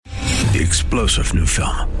the explosive new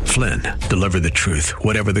film, Flynn, Deliver the Truth,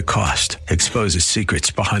 Whatever the Cost, exposes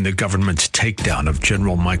secrets behind the government's takedown of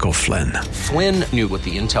General Michael Flynn. Flynn knew what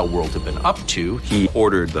the intel world had been up to. He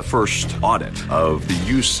ordered the first audit of the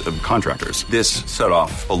use of contractors. This set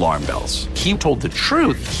off alarm bells. He told the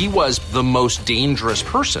truth. He was the most dangerous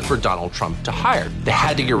person for Donald Trump to hire. They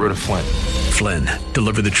had to get rid of Flynn. Flynn,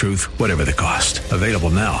 Deliver the Truth, Whatever the Cost. Available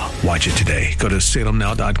now. Watch it today. Go to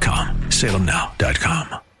salemnow.com.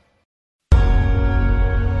 salemnow.com.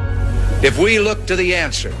 If we look to the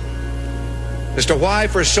answer as to why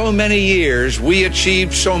for so many years we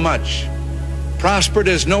achieved so much, prospered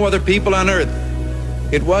as no other people on earth,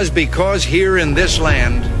 it was because here in this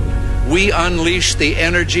land we unleashed the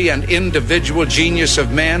energy and individual genius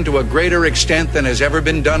of man to a greater extent than has ever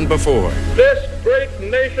been done before. This great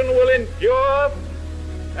nation will endure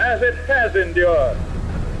as it has endured.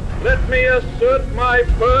 Let me assert my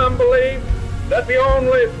firm belief that the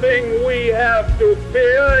only thing we have to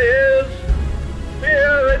fear is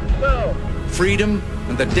fear itself. Freedom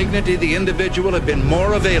and the dignity of the individual have been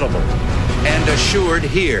more available and assured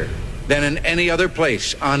here than in any other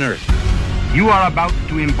place on earth. You are about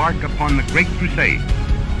to embark upon the great crusade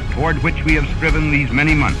toward which we have striven these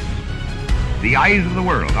many months. The eyes of the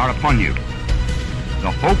world are upon you.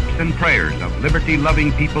 The hopes and prayers of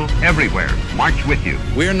liberty-loving people everywhere march with you.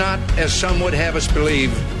 We're not, as some would have us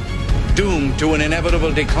believe, doomed to an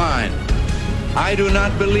inevitable decline. I do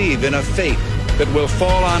not believe in a fate that will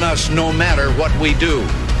fall on us no matter what we do.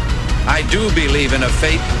 I do believe in a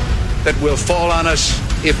fate that will fall on us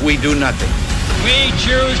if we do nothing. We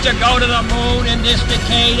choose to go to the moon in this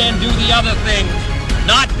decade and do the other things,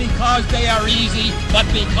 not because they are easy, but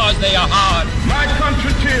because they are hard. My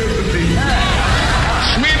country tears to thee.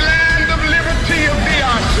 Sweet land of liberty of thee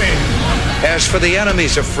I sing. As for the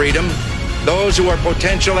enemies of freedom, those who are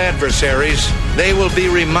potential adversaries, they will be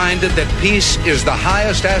reminded that peace is the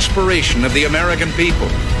highest aspiration of the American people.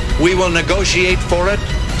 We will negotiate for it,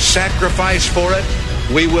 sacrifice for it.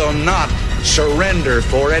 We will not surrender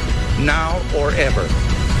for it, now or ever.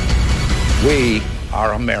 We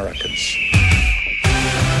are Americans.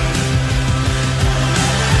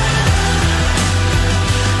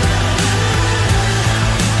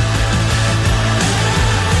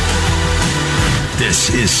 This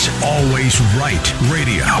is Always Right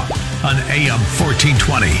Radio on AM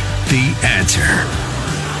 1420. The Answer.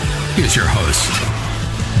 Here's your host,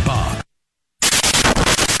 Bob.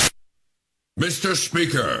 Mr.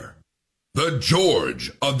 Speaker, the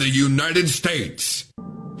George of the United States.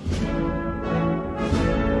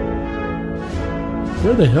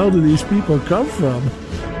 Where the hell do these people come from?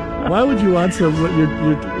 Why would you want some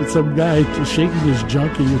guy shaking his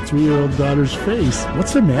junk in your 3-year-old daughter's face?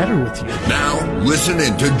 What's the matter with you? Now, listen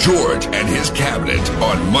in to George and his cabinet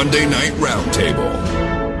on Monday Night Roundtable.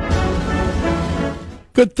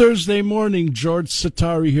 Good Thursday morning. George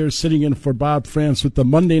Satari here, sitting in for Bob Frantz with the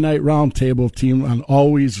Monday Night Roundtable team on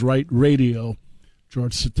Always Right Radio.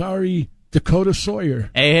 George Satari, Dakota Sawyer.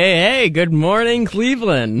 Hey, good morning,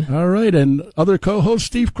 Cleveland. All right, and other co-host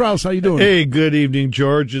Steve Krause, how you doing? Hey, good evening,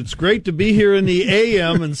 George. It's great to be here in the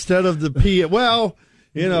AM instead of the PM. Well,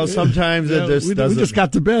 you know, sometimes it just doesn't. We just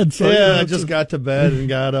got to bed. So I just got to bed and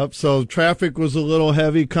got up. So traffic was a little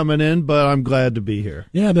heavy coming in, but I'm glad to be here.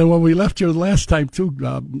 Yeah, then when we left here last time, too,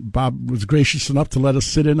 Bob was gracious enough to let us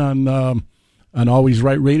sit in on Always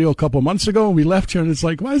Right Radio a couple months ago, and we left here, and it's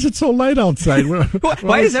like, why is it so light outside?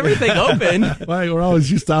 Why is everything open? Why we're always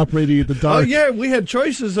used to operating in the dark. Oh, yeah, we had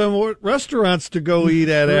choices on what restaurants to go eat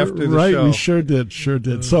at after the right, show. We sure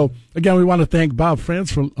did. So, again, we want to thank Bob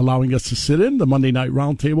Frantz for allowing us to sit in, the Monday Night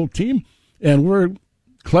Roundtable team, and we're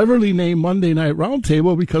cleverly named Monday Night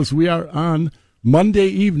Roundtable because we are on Monday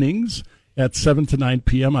evenings at 7 to 9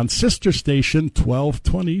 p.m. on sister station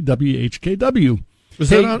 1220 WHKW. Is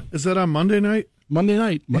that on Monday night? Monday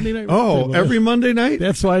night. Oh, every Monday night?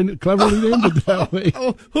 That's why I cleverly named it that way.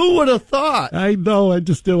 Oh, who would have thought? I know. I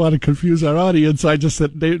just didn't want to confuse our audience. I just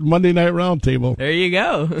said Monday Night Roundtable. There you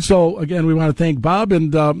go. So, again, we want to thank Bob.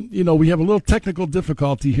 And, we have a little technical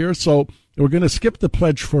difficulty here. So we're going to skip the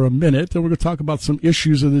pledge for a minute. And we're going to talk about some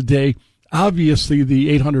issues of the day. Obviously,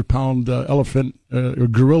 the 800-pound elephant or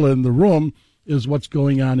gorilla in the room is what's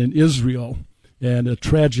going on in Israel. And a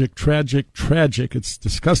tragic. It's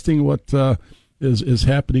disgusting what is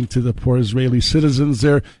happening to the poor Israeli citizens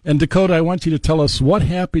there. And Dakota, I want you to tell us what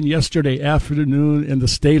happened yesterday afternoon in the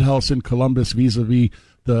State House in Columbus vis-a-vis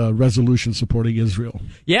the resolution supporting Israel.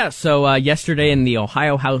 Yeah, so yesterday in the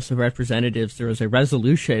Ohio House of Representatives, there was a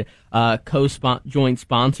resolution joint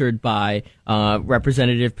sponsored by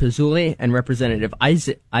Representative Pizzulli and Representative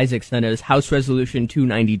Isaacson. It was House Resolution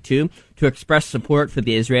 292 to express support for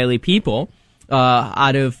the Israeli people.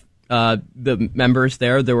 Out of the members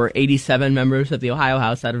there were 87 members of the Ohio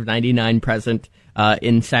House out of 99 present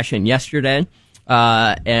in session yesterday,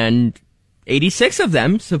 and 86 of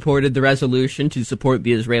them supported the resolution to support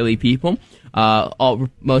the Israeli people,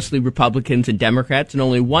 mostly Republicans and Democrats, and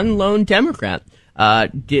only one lone Democrat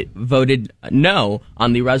voted no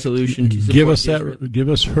on the resolution to support Give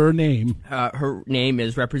us her name. Her name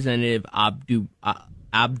is Representative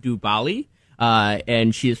Abdubali,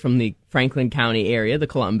 and she is from the Franklin County area, the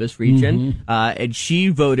Columbus region, and she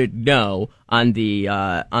voted no on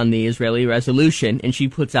the Israeli resolution. And she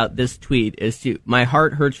puts out this tweet: "My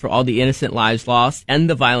heart hurts for all the innocent lives lost, and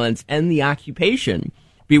the violence and the occupation.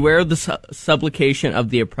 Beware of the supplication of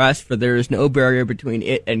the oppressed, for there is no barrier between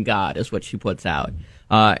it and God," is what she puts out.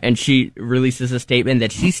 And she releases a statement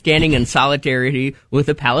that she's standing in solidarity with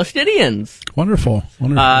the Palestinians. Wonderful.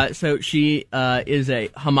 So she is a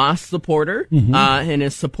Hamas supporter and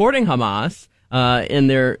is supporting Hamas in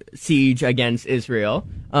their siege against Israel.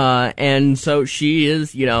 And so she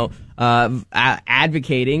is,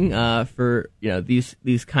 advocating for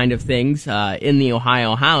these kind of things in the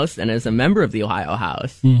Ohio House and as a member of the Ohio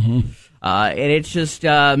House. And it's just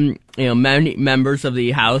many members of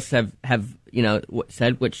the House have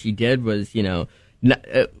said what she did was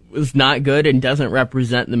was not good and doesn't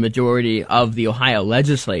represent the majority of the Ohio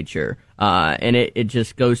legislature. And it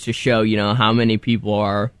just goes to show how many people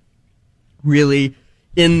are really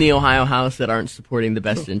in the Ohio House that aren't supporting the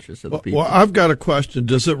best interests of the people. Well, I've got a question.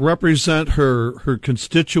 Does it represent her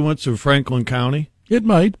constituents of Franklin County? It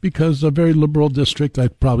might, because a very liberal district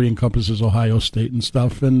that probably encompasses Ohio State and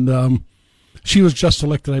stuff. And she was just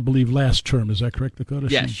elected, I believe, last term. Is that correct, Dakota?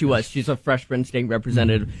 Yes, she was. She's a freshman state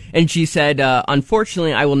representative. And she said,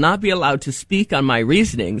 "Unfortunately, I will not be allowed to speak on my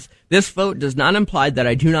reasonings. This vote does not imply that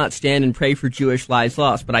I do not stand and pray for Jewish lives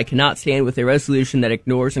lost, but I cannot stand with a resolution that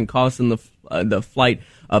ignores and calls in the flight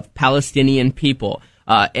of Palestinian people."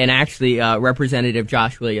 And actually, Representative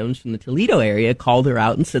Josh Williams from the Toledo area called her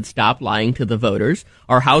out and said, "Stop lying to the voters.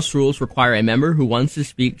 Our House rules require a member who wants to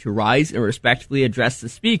speak to rise and respectfully address the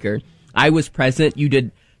speaker. I was present. You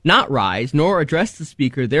did not rise nor address the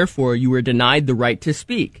speaker. Therefore, you were denied the right to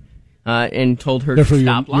speak," and told her to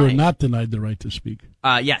stop lying. You were not denied the right to speak.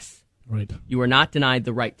 Yes. Right. You were not denied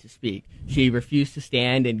the right to speak. She refused to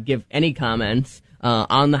stand and give any comments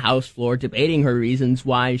on the House floor, debating her reasons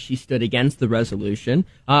why she stood against the resolution,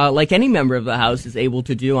 like any member of the House is able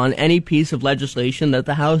to do on any piece of legislation that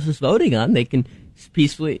the House is voting on. They can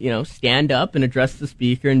peacefully, stand up and address the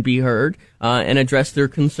speaker and be heard, and address their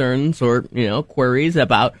concerns or, queries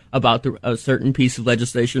about a certain piece of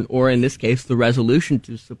legislation, or in this case, the resolution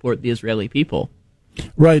to support the Israeli people.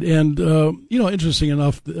 Right, and interesting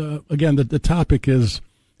enough, again, the topic is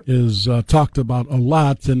talked about a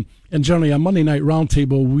lot, and generally on Monday Night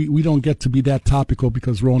Roundtable, we don't get to be that topical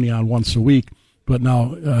because we're only on once a week. But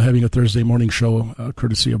now having a Thursday morning show,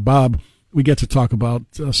 courtesy of Bob, we get to talk about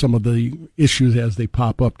some of the issues as they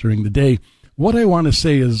pop up during the day. What I want to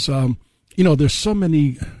say is, there's so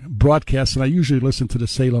many broadcasts, and I usually listen to the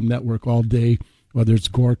Salem Network all day, whether it's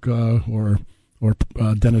Gorka or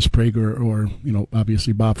Dennis Prager or,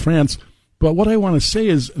 obviously Bob Frantz. But what I want to say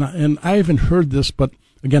is, and I haven't heard this, but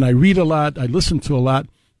again, I read a lot, I listen to a lot,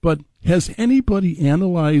 but has anybody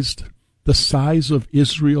analyzed the size of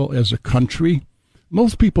Israel as a country?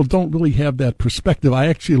 Most people don't really have that perspective. I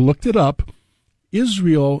actually looked it up.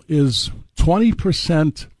 Israel is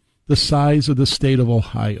 20% the size of the state of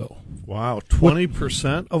Ohio. Wow,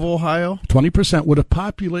 20% of Ohio? 20%, with a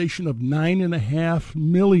population of 9.5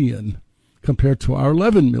 million compared to our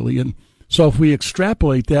 11 million. So if we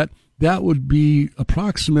extrapolate that, that would be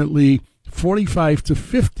approximately 45 to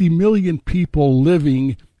 50 million people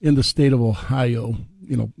living in the state of Ohio,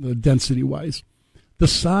 density-wise. The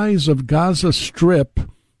size of Gaza Strip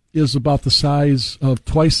is about the size of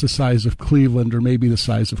twice the size of Cleveland, or maybe the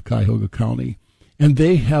size of Cuyahoga County. And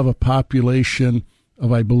they have a population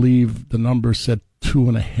of, I believe the number said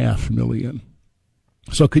 2.5 million.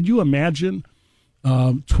 So could you imagine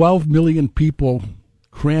 12 million people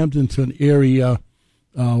crammed into an area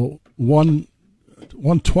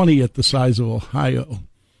 1/20th the size of Ohio?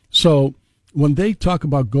 So when they talk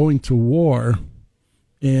about going to war,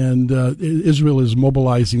 and Israel is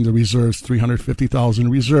mobilizing the reserves,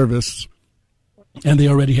 350,000 reservists, and they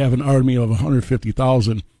already have an army of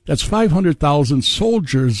 150,000. That's 500,000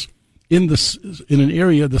 soldiers in an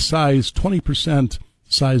area the size, 20%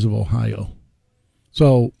 size of Ohio.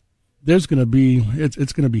 So there's going to be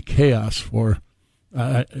it's going to be chaos for.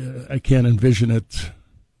 I can't envision it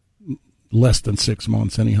less than 6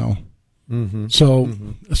 months anyhow. Mm-hmm.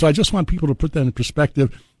 So I just want people to put that in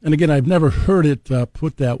perspective. And again, I've never heard it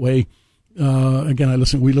put that way. Again,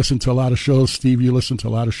 we listen to a lot of shows. Steve, you listen to a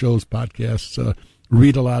lot of shows, podcasts,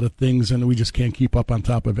 read a lot of things, and we just can't keep up on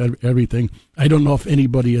top of everything. I don't know if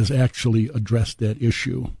anybody has actually addressed that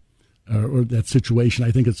issue or that situation.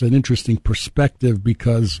 I think it's an interesting perspective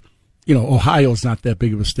because, Ohio's not that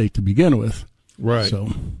big of a state to begin with. Right. So,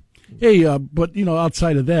 hey, but,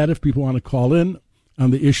 outside of that, if people want to call in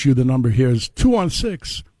on the issue, the number here is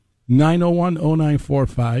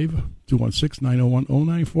 216-901-0945,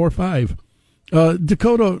 216-901-0945.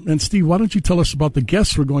 Dakota and Steve, why don't you tell us about the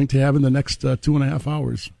guests we're going to have in the next 2.5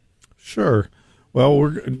 hours? Sure.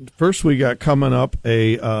 Well, first we got coming up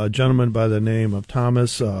a gentleman by the name of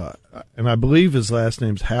Thomas, and I believe his last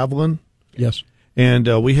name's Havlin. Yes.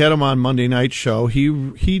 And we had him on Monday night show.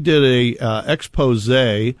 He did a expose,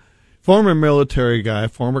 former military guy,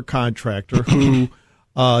 former contractor, who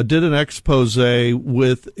did an expose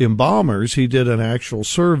with embalmers. He did an actual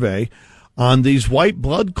survey on these white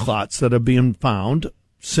blood clots that have been found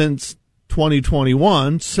since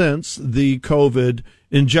 2021, since the COVID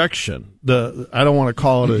injection. I don't want to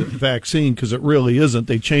call it a vaccine because it really isn't.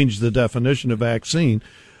 They changed the definition of vaccine.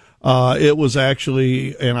 It was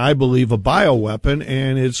actually, and I believe, a bioweapon,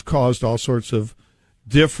 and it's caused all sorts of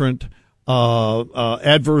different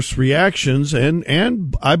adverse reactions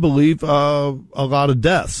and I believe a lot of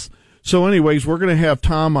deaths. So anyways, we're going to have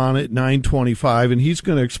Tom on at 9:25, and he's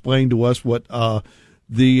going to explain to us what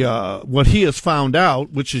what he has found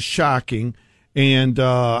out, which is shocking, and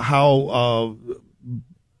how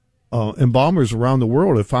embalmers around the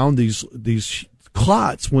world have found these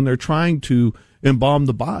clots when they're trying to embalm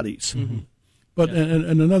the bodies. Mm-hmm. But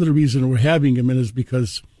and another reason we're having him in is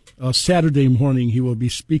because Saturday morning he will be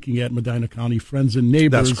speaking at Medina County Friends and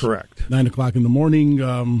Neighbors. That's correct. 9:00 in the morning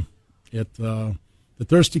at the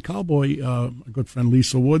Thirsty Cowboy, our good friend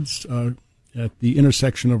Lisa Woods, at the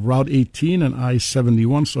intersection of Route 18 and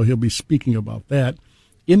I-71. So he'll be speaking about that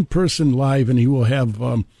in person, live, and he will have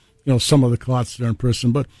some of the clots there in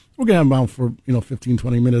person. But we're going to have him on for 15,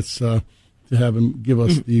 20 minutes to have him give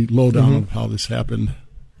us the lowdown of how this happened.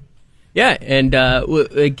 Yeah, and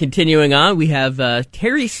continuing on, we have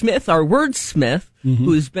Terry Smith, our wordsmith,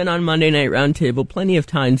 who's been on Monday Night Roundtable plenty of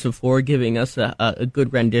times before, giving us a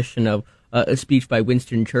good rendition of a speech by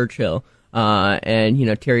Winston Churchill.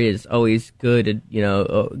 And Terry is always good at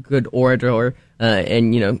a good orator,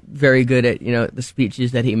 and very good at the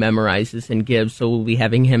speeches that he memorizes and gives. So we'll be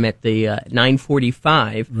having him at the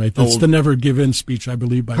 9:45. Right, that's the Never Give In speech, I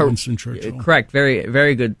believe, by Winston Churchill. Correct, very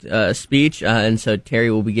very good speech. And so Terry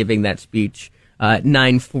will be giving that speech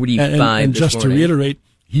 9:45. And just morning. to reiterate,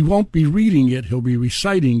 he won't be reading it; he'll be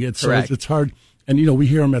reciting it. So it's hard. And we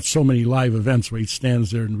hear him at so many live events where he stands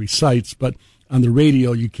there and recites, but on the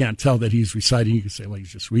radio, you can't tell that he's reciting. You can say, well,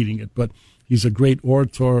 he's just reading it. But he's a great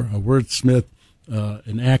orator, a wordsmith,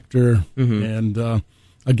 an actor. And,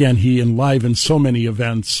 again, he enlivens so many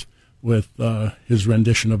events with his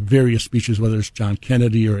rendition of various speeches, whether it's John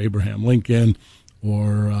Kennedy or Abraham Lincoln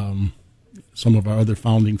or some of our other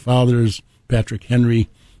founding fathers, Patrick Henry.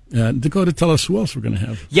 Dakota, tell us who else we're going to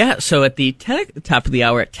have. Yeah, so at the top of the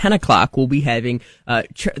hour at 10 o'clock, we'll be having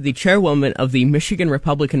the chairwoman of the Michigan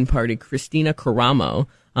Republican Party, Christina Caramo.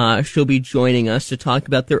 She'll be joining us to talk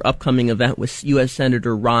about their upcoming event with U.S.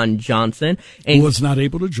 Senator Ron Johnson. Who was not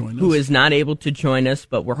able to join us. Who is not able to join us,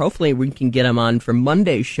 but hopefully we can get him on for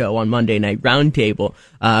Monday's show on Monday Night Roundtable.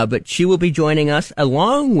 But she will be joining us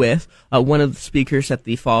along with one of the speakers at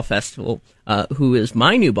the Fall Festival, who is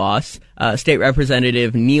my new boss, State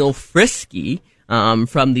Representative Neil Frisky.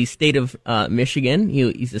 From the state of Michigan.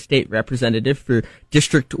 He's a state representative for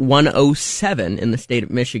District 107 in the state of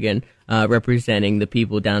Michigan, representing the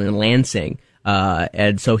people down in Lansing.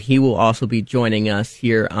 And so he will also be joining us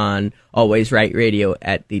here on Always Right Radio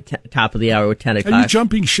at the top of the hour at 10 o'clock. Are you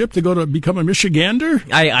jumping ship to go to become a Michigander?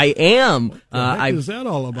 I am. What the heck is that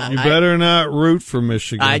all about? You better not root for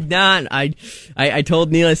Michigan. I'm not. I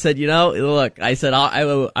told Neil, I said, look, I said, I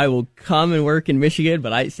will come and work in Michigan,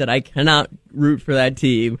 but I said I cannot root for that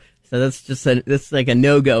team. So that's like a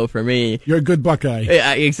no-go for me. You're a good Buckeye.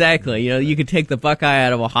 Exactly. You could take the Buckeye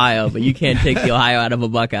out of Ohio, but you can't take the Ohio out of a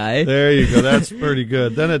Buckeye. There you go. That's pretty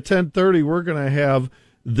good. Then at 10:30, we're going to have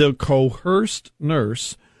the coerced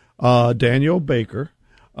nurse, Danielle Baker.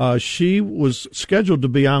 She was scheduled to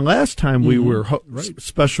be on last time we were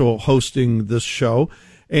special hosting this show,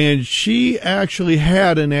 and she actually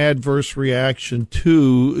had an adverse reaction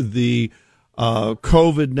to the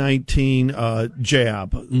COVID-19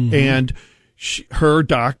 jab. And her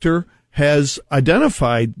doctor has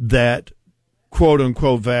identified that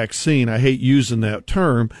quote-unquote vaccine, I hate using that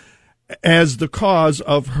term, as the cause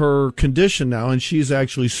of her condition now, and she's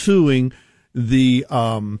actually suing the,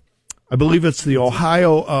 I believe it's the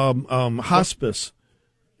Ohio hospice.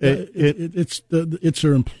 It's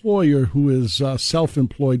her employer who is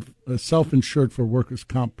self-employed, self-insured for workers'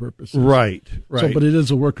 comp purposes. Right. So, but it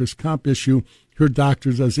is a workers' comp issue. Her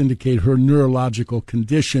doctors, as indicate, her neurological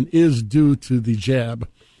condition is due to the jab.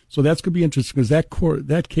 So that's going to be interesting because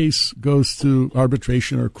that case goes to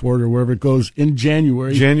arbitration or court or wherever it goes in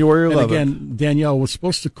January. January 11th. And again, Danielle was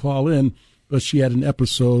supposed to call in, but she had an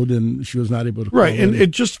episode and she was not able to call in. And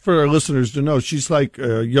it, just for our listeners to know, she's like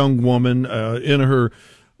a young woman in her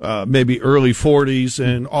maybe early 40s,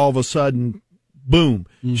 and all of a sudden, boom,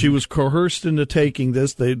 she was coerced into taking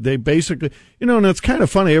this. They basically, and it's kind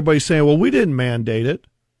of funny. Everybody's saying, well, we didn't mandate it.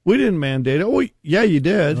 We didn't mandate it. Oh, yeah, you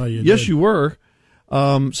did. Oh, you yes, did. you were.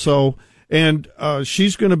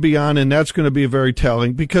 She's going to be on, and that's going to be very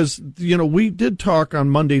telling because, we did talk on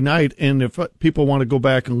Monday night, and if people want to go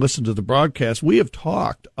back and listen to the broadcast, we have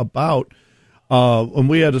talked about, and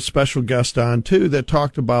we had a special guest on too that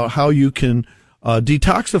talked about how you can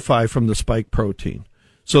detoxify from the spike protein.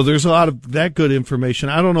 So there's a lot of that good information.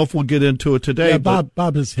 I don't know if we'll get into it today. Yeah, but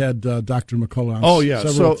Bob has had Dr. McCullough on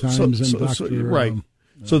several times.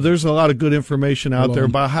 So there's a lot of good information out there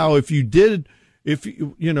about how if you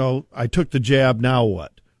I took the jab, now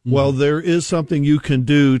what? Well, there is something you can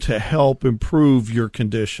do to help improve your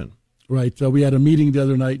condition. Right. We had a meeting the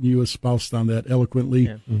other night, and you espoused on that eloquently,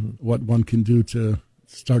 what one can do to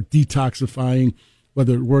start detoxifying,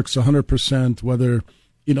 whether it works 100%, whether,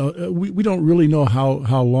 we don't really know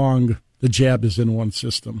how long the jab is in one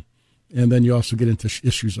system. And then you also get into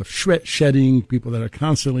issues of shedding, people that are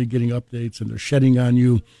constantly getting updates, and they're shedding on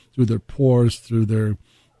you through their pores, through their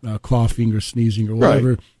coughing or sneezing or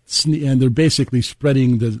whatever, and they're basically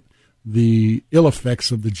spreading the ill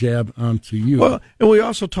effects of the jab onto you. Well, and we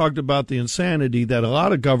also talked about the insanity that a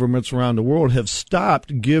lot of governments around the world have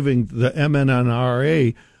stopped giving the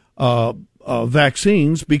mRNA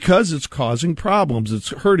vaccines because it's causing problems. It's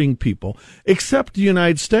hurting people, except the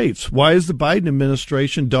United States. Why is the Biden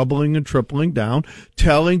administration doubling and tripling down,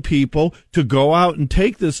 telling people to go out and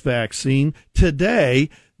take this vaccine today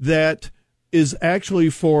that is actually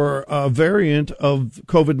for a variant of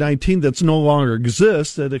COVID-19 that's no longer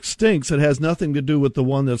exists, that extincts. It has nothing to do with the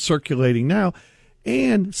one that's circulating now,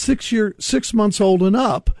 and 6 months old and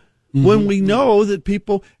up. When we know that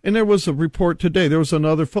people, and there was a report today, there was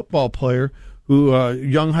another football player who,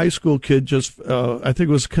 young high school kid, just I think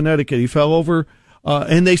it was Connecticut, he fell over,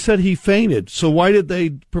 and they said he fainted. So why did they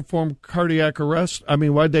perform cardiac arrest? I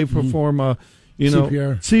mean, why did they perform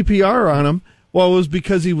CPR on him? Well, it was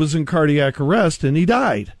because he was in cardiac arrest and he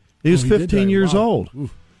died. He was 15 years old.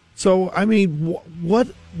 Oof. So, I mean,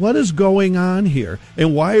 what is going on here?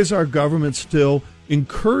 And why is our government still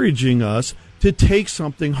encouraging us to take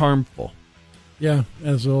something harmful? Yeah,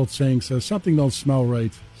 as the old saying says, something don't smell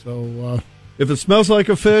right. So, if it smells like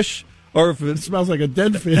a fish, or if it smells like a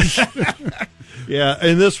dead fish. Yeah,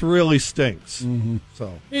 and this really stinks.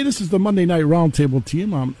 So, hey, this is the Monday Night Roundtable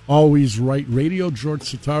team on Always Right Radio. George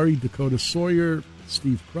Satari, Dakota Sawyer,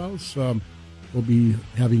 Steve Krause. We'll be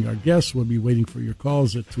having our guests. We'll be waiting for your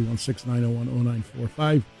calls at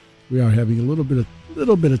 216-901-0945. We are having a little bit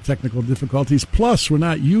of technical difficulties. Plus, we're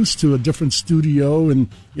not used to a different studio and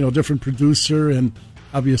different producer, and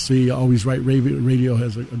obviously, Always Right Radio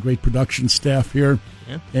has a great production staff here.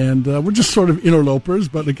 Yeah. And we're just sort of interlopers,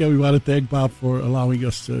 but again, we want to thank Bob for allowing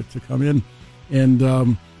us to come in.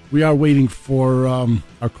 And we are waiting for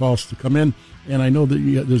our calls to come in. And I know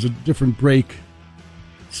that there's a different break.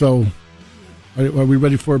 So are we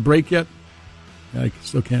ready for a break yet? I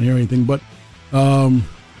still can't hear anything. But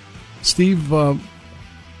Steve,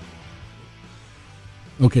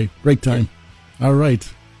 okay, break time. All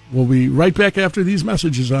right. We'll be right back after these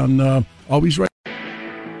messages on Always Right.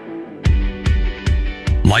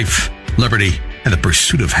 Life, liberty, and the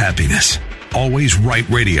pursuit of happiness. Always Right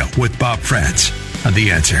Radio with Bob Frantz on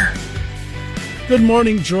The Answer. Good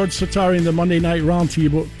morning, George Satari and the Monday Night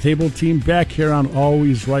Roundtable team back here on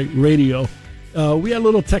Always Right Radio. We had a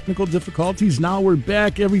little technical difficulties. Now we're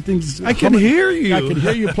back. Everything's... I can hear you. I can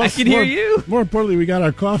hear you. Plus, I can hear you. More importantly, we got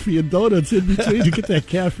our coffee and donuts in between to get that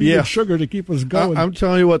caffeine and sugar to keep us going. I'm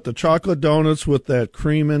telling you what, the chocolate donuts with that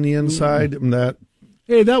cream in the inside, and that...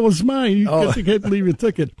 Hey, that was mine. I can't believe you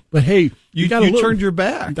took it. But hey, you turned your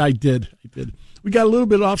back. I did. We got a little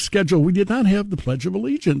bit off schedule. We did not have the Pledge of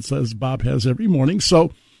Allegiance, as Bob has every morning.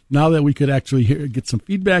 So now that we could actually get some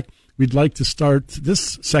feedback, we'd like to start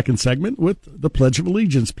this second segment with the Pledge of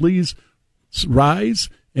Allegiance. Please rise,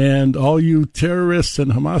 and all you terrorists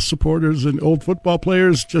and Hamas supporters and old football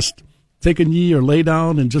players, just take a knee or lay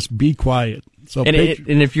down and just be quiet. So, and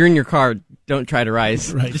if you're in your car, don't try to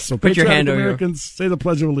rise. Right. Just so put your hand over. Americans, say the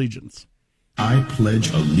Pledge of Allegiance. I pledge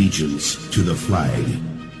allegiance to the flag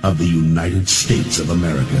of the United States of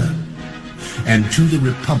America and to the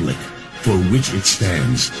republic for which it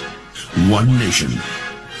stands, one nation,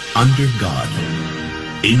 under God,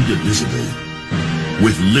 indivisible,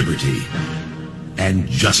 with liberty and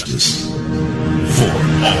justice for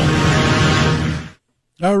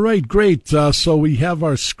all. All right, great. So we have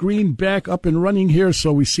our screen back up and running here,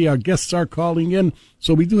 so we see our guests are calling in.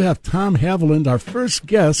 So we do have Tom Haviland, our first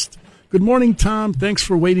guest. Good morning, Tom. Thanks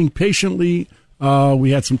for waiting patiently.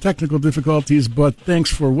 We had some technical difficulties, but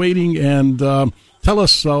thanks for waiting. And tell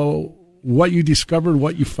us what you discovered,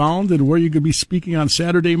 what you found, and where you're going to be speaking on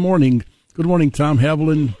Saturday morning. Good morning, Tom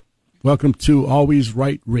Haviland. Welcome to Always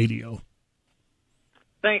Right Radio.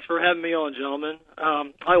 Thanks for having me on, gentlemen.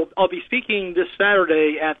 I'll be speaking this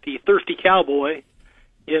Saturday at the Thirsty Cowboy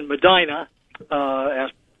in Medina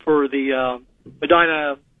as for the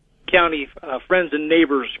Medina County Friends and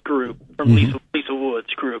Neighbors group from Lisa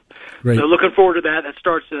Woods group. Great. So looking forward to that. That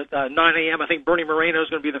starts at 9 a.m. I think Bernie Moreno is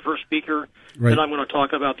going to be the first speaker. Right. Then I'm going to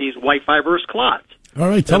talk about these white fibrous clots. All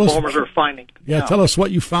right, tell us. Farmers are finding. Yeah, tell us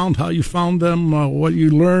what you found, how you found them, what you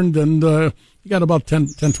learned, and you got about 10,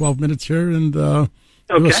 12 minutes here, and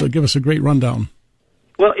give us a great rundown.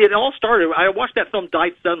 Well, it all started. I watched that film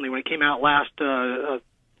Died Suddenly when it came out last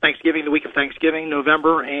Thanksgiving, the week of Thanksgiving,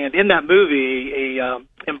 November, and in that movie, a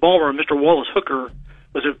embalmer, Mr. Wallace Hooker,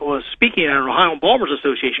 was speaking at an Ohio Embalmers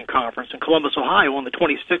Association conference in Columbus, Ohio, on the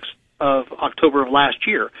 26th of October of last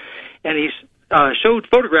year, and he showed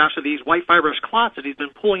photographs of these white fibrous clots that he's been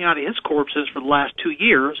pulling out of his corpses for the last 2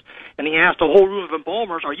 years, and he asked a whole room of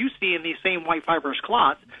embalmers, "Are you seeing these same white fibrous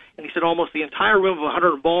clots?" And he said almost the entire room of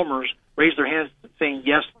 100 embalmers raised their hands saying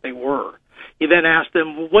yes, they were. He then asked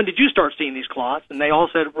them, well, when did you start seeing these clots? And they all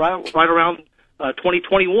said right around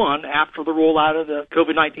 2021 after the rollout of the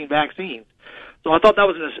COVID-19 vaccines. So I thought that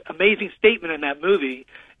was an amazing statement in that movie,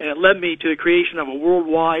 and it led me to the creation of a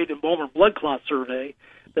worldwide embalmer blood clot survey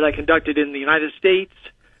that I conducted in the United States,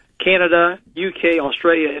 Canada, UK,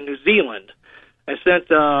 Australia, and New Zealand. I sent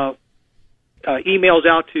emails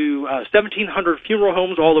out to 1,700 funeral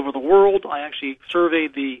homes all over the world. I actually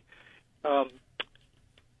surveyed the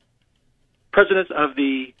presidents of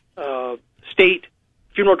the state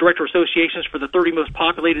funeral director associations for the 30 most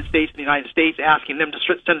populated states in the United States, asking them to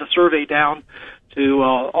send a survey down to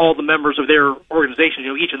all the members of their organizations. You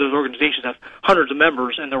know, each of those organizations has hundreds of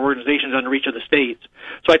members in their organizations under each of the states.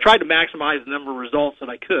 So I tried to maximize the number of results that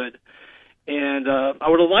I could. And I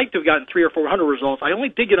would have liked to have gotten 300 or 400 results. I only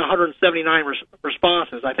did get 179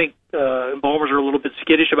 responses. I think embalmers are a little bit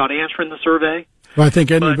skittish about answering the survey. Well, I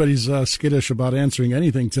think anybody's skittish about answering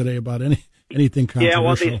anything today about anything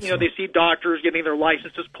controversial. Yeah, well, they see doctors getting their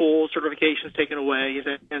licenses pulled, certifications taken away,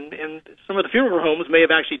 and some of the funeral homes may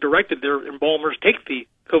have actually directed their embalmers to take the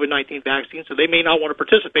COVID-19 vaccine, so they may not want to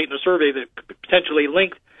participate in a survey that could potentially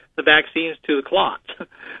link the vaccines to the clots,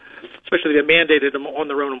 especially if they mandated them on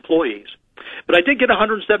their own employees. But I did get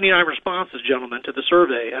 179 responses, gentlemen, to the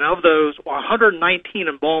survey, and of those, 119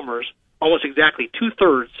 embalmers, almost exactly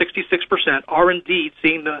two-thirds, 66%, are indeed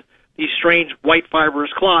seeing these strange white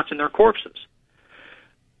fibrous clots in their corpses.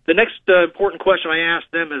 The next important question I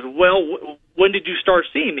asked them is, well, when did you start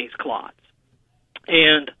seeing these clots?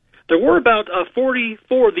 And there were about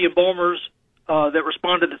 44 of the embalmers that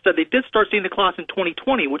responded that said they did start seeing the clots in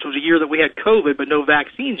 2020, which was a year that we had COVID but no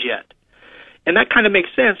vaccines yet. And that kind of makes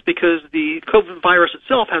sense because the COVID virus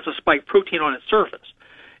itself has a spike protein on its surface.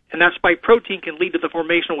 And that spike protein can lead to the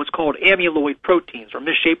formation of what's called amyloid proteins, or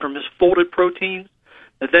misshaped or misfolded proteins,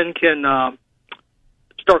 that then can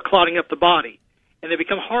start clotting up the body. And they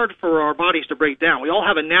become hard for our bodies to break down. We all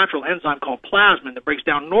have a natural enzyme called plasmin that breaks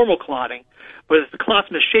down normal clotting, but if the clot's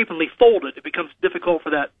misshapenly folded, it becomes difficult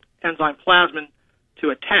for that enzyme plasmin to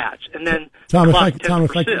attach. And then Tom,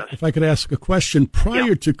 if I could ask a question,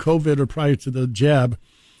 prior to COVID or prior to the jab,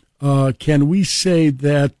 can we say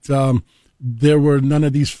that there were none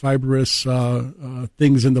of these fibrous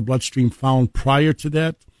things in the bloodstream found prior to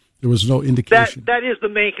that? There was no indication. That is the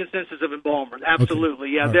main consensus of embalmers.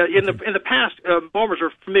 Absolutely, okay. Yeah. In the past, embalmers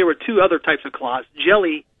are familiar with two other types of clots: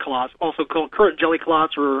 jelly clots, also called currant jelly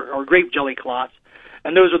clots or grape jelly clots,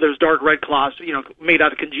 and those are those dark red clots, made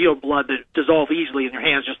out of congealed blood that dissolve easily in your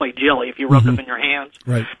hands, just like jelly if you rub them in your hands.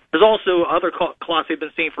 Right. There's also other clots they've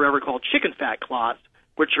been seeing forever called chicken fat clots,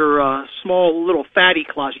 which are small, little fatty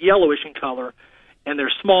clots, yellowish in color. and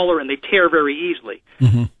they're smaller, and they tear very easily.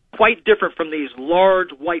 Mm-hmm. Quite different from these large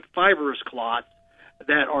white fibrous clots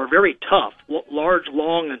that are very tough, large,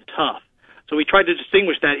 long, and tough. So we tried to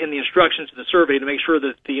distinguish that in the instructions to the survey to make sure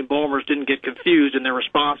that the embalmers didn't get confused in their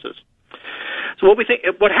responses. So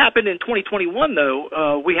what happened in 2021,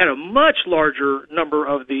 though, we had a much larger number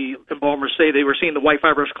of the embalmers say they were seeing the white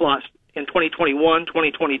fibrous clots in 2021,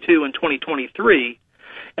 2022, and 2023.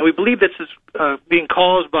 And we believe this is being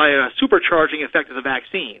caused by a supercharging effect of the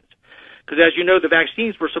vaccines. Because as you know, the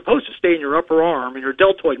vaccines were supposed to stay in your upper arm and your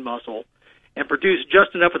deltoid muscle and produce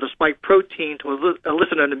just enough of the spike protein to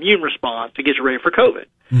elicit an immune response to get you ready for COVID.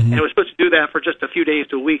 Mm-hmm. And it was supposed to do that for just a few days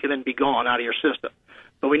to a week and then be gone out of your system.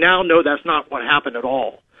 But we now know that's not what happened at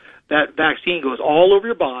all. That vaccine goes all over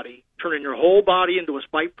your body, turning your whole body into a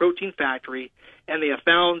spike protein factory, and they have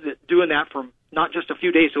found that doing that for not just a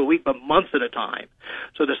few days to a week, but months at a time.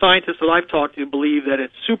 So the scientists that I've talked to believe that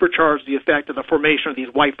it supercharged the effect of the formation of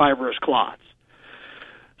these white fibrous clots.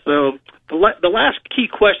 So the last key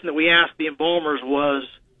question that we asked the embalmers was,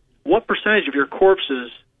 what percentage of your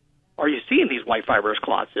corpses are you seeing these white fibrous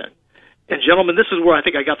clots in? And gentlemen, this is where I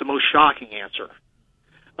think I got the most shocking answer.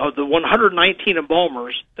 Of the 119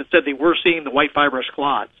 embalmers that said they were seeing the white fibrous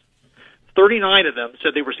clots, 39 of them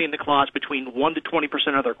said they were seeing the clots between 1 to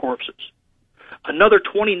 20% of their corpses. Another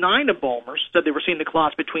 29 embalmers said they were seeing the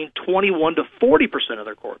clots between 21 to 40% of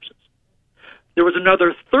their corpses. There was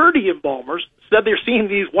another 30 embalmers said they're seeing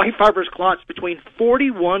these white fibrous clots between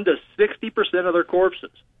 41 to 60% of their corpses.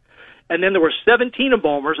 And then there were 17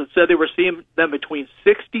 embalmers that said they were seeing them between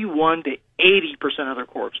 61 to 80% of their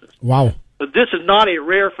corpses. Wow. But this is not a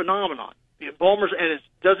rare phenomenon. The embalmers, and it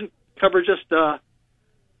doesn't cover just the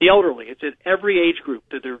elderly. It's in every age group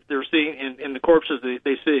that they're seeing in the corpses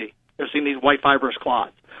they see. They're seeing these white fibrous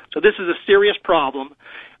clots. So this is a serious problem.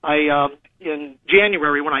 In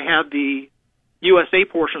January, when I had the USA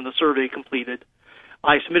portion of the survey completed,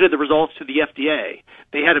 I submitted the results to the FDA.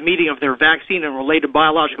 They had a meeting of their vaccine and related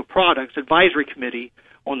biological products advisory committee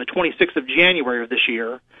on the 26th of January of this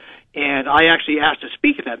year, and I actually asked to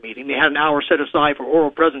speak at that meeting. They had an hour set aside for oral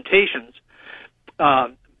presentations,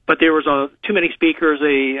 but there was too many speakers.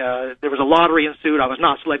 There was a lottery ensued. I was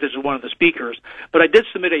not selected as one of the speakers, but I did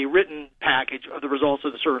submit a written package of the results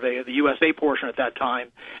of the survey of the USA portion at that time,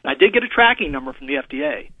 and I did get a tracking number from the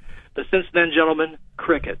FDA. But since then, gentlemen,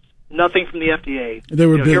 crickets. Nothing from the FDA.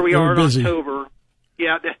 Here we are in October.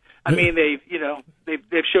 Yeah, I mean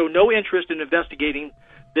they've shown no interest in investigating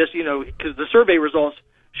this. Because the survey results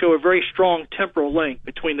show a very strong temporal link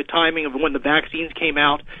between the timing of when the vaccines came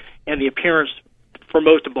out and the appearance for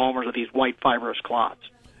most embalmers of these white fibrous clots.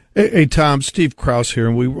 Hey, Tom, Steve Krause here,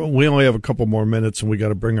 and we only have a couple more minutes, and we got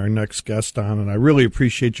to bring our next guest on, and I really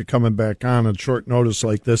appreciate you coming back on short notice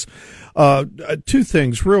like this. Two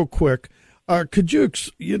things real quick. Could you,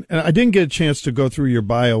 I didn't get a chance to go through your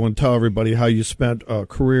bio and tell everybody how you spent a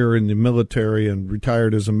career in the military and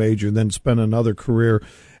retired as a major, then spent another career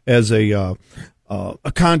as a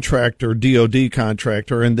contractor, DOD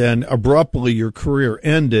contractor, and then abruptly your career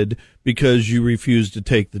ended because you refused to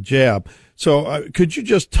take the jab. So could you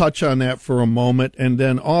just touch on that for a moment? And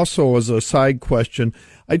then also as a side question,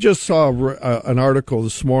 I just saw an article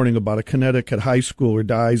this morning about a Connecticut high schooler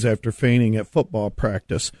dies after fainting at football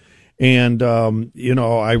practice. And,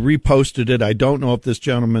 I reposted it. I don't know if this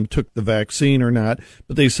gentleman took the vaccine or not,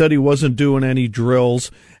 but they said he wasn't doing any drills.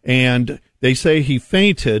 And they say he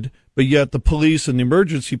fainted, but yet the police and the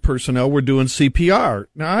emergency personnel were doing CPR.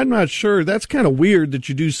 Now, I'm not sure. That's kind of weird that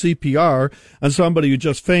you do CPR on somebody who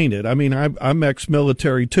just fainted. I mean, I'm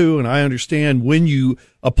ex-military too, and I understand when you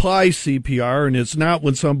apply CPR, and it's not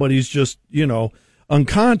when somebody's just,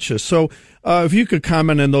 unconscious. So if you could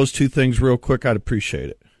comment on those two things real quick, I'd appreciate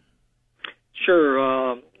it. Sure.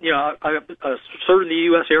 I served in the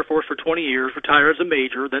U.S. Air Force for 20 years, retired as a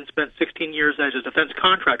major, then spent 16 years as a defense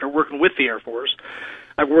contractor working with the Air Force.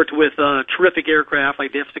 I've worked with terrific aircraft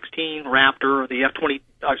like the F-16 Raptor, the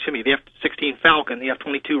F-16 Falcon, the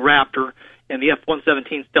F-22 Raptor, and the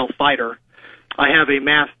F-117 Stealth Fighter. I have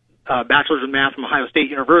a bachelor's in math from Ohio State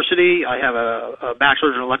University. I have a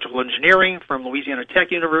bachelor's in electrical engineering from Louisiana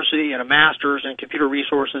Tech University and a master's in computer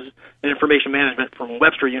resources and information management from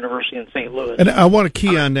Webster University in St. Louis. And I want to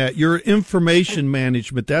key on that. Your information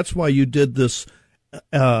management, that's why you did this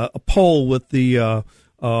poll with the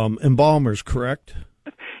embalmers, correct?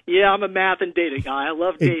 Yeah, I'm a math and data guy. I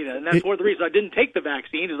love data, and that's one of the reasons I didn't take the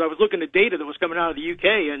vaccine is I was looking at data that was coming out of the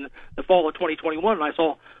UK in the fall of 2021, and I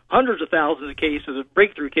saw hundreds of thousands of cases of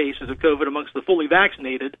breakthrough cases of COVID amongst the fully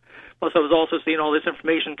vaccinated. Plus, I was also seeing all this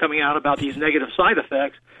information coming out about these negative side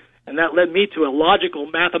effects, And that led me to a logical,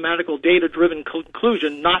 mathematical, data-driven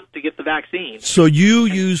conclusion not to get the vaccine. So you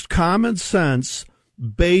used common sense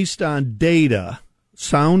based on data,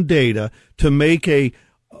 sound data, to make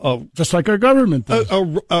just like our government does.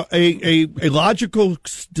 a logical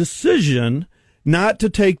decision not to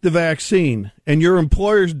take the vaccine. And your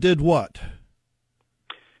employers did what?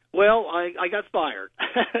 Well, I got fired.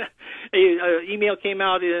 An email came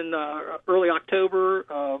out in early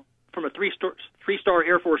October from a three-star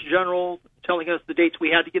Air Force general telling us the dates we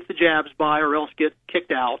had to get the jabs by or else get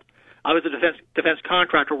kicked out. I was a defense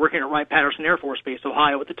contractor working at Wright-Patterson Air Force Base,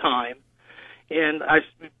 Ohio at the time. And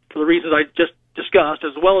for the reasons I just discussed,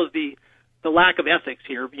 as well as the lack of ethics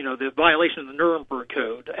here, the violation of the Nuremberg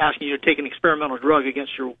Code, asking you to take an experimental drug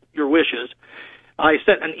against your wishes, I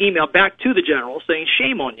sent an email back to the general saying,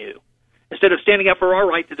 shame on you. Instead of standing up for our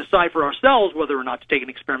right to decide for ourselves whether or not to take an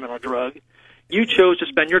experimental drug, you chose to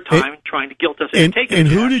spend your time trying to guilt us into taking it. And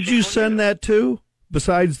who did you send that to,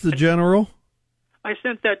 besides the general? I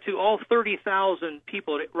sent that to all 30,000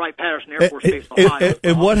 people at Wright-Patterson Air Force Base, Ohio.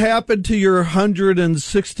 And what happened to your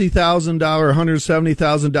 $160,000,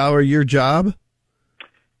 $170,000 a year job?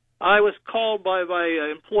 I was called by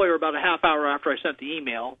my employer about a half hour after I sent the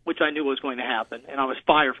email, which I knew was going to happen, and I was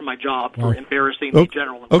fired from my job for embarrassing the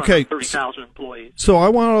general in front of 30,000 employees. So I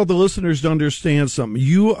want all the listeners to understand something.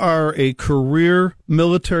 You are a career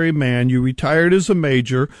military man. You retired as a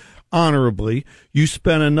major honorably. You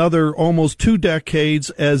spent another almost 2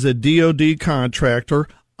 decades as a DOD contractor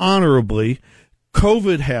honorably.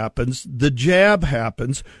 COVID happens. The jab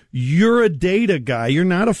happens. You're a data guy. You're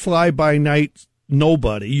not a fly-by-night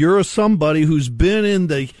nobody. You're somebody who's been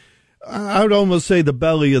in I would almost say the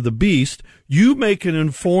belly of the beast. You make an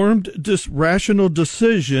informed, rational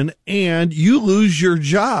decision, and you lose your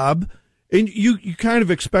job. And you kind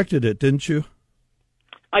of expected it, didn't you?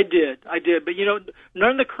 I did. But,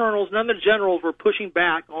 none of the colonels, none of the generals were pushing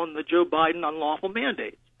back on the Joe Biden unlawful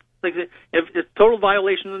mandates. It's total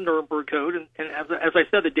violation of the Nuremberg Code, and as I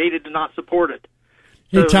said, the data did not support it.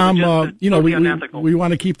 Hey, Tom, we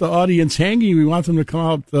want to keep the audience hanging. We want them to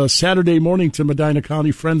come out Saturday morning to Medina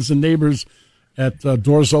County Friends and Neighbors at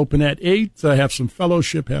doors open at 8, have some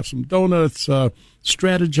fellowship, have some donuts,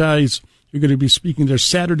 strategize. You're going to be speaking there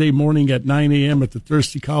Saturday morning at 9 a.m. at the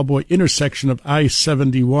Thirsty Cowboy intersection of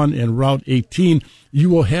I-71 and Route 18. You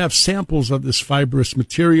will have samples of this fibrous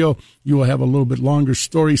material. You will have a little bit longer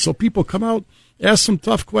story. So people come out, ask some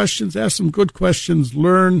tough questions, ask some good questions,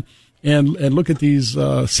 learn, and look at these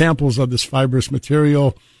samples of this fibrous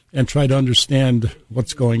material and try to understand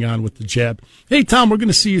what's going on with the jab. Hey, Tom, we're going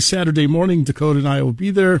to see you Saturday morning. Dakota and I will be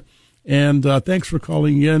there. And thanks for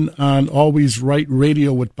calling in on Always Right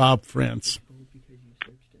Radio with Bob Frantz.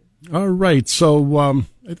 All right, so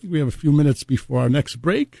I think we have a few minutes before our next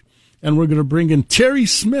break, and we're going to bring in Terry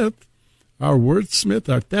Smith, our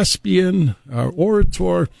wordsmith, our thespian, our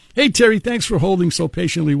orator. Hey, Terry, thanks for holding so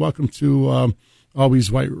patiently. Welcome to Always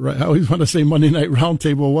Right. I always want to say Monday Night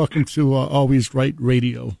Roundtable. Welcome to Always Right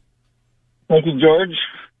Radio. Thank you, George.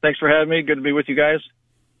 Thanks for having me. Good to be with you guys.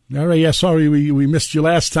 All right. Yeah, sorry we missed you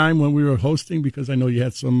last time when we were hosting because I know you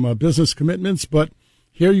had some business commitments, but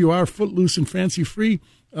here you are, footloose and fancy free.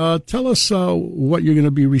 Tell us what you're going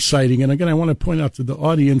to be reciting. And again, I want to point out to the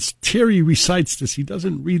audience, Terry recites this. He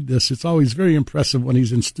doesn't read this. It's always very impressive when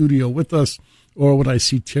he's in studio with us or when I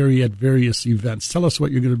see Terry at various events. Tell us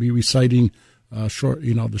what you're going to be reciting, the short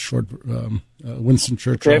Winston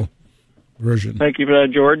Churchill version. Thank you for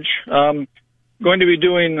that, George. Going to be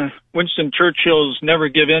doing Winston Churchill's Never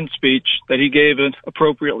Give In speech that he gave,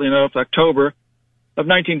 appropriately enough, October of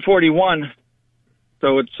 1941.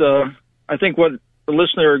 So it's, I think what the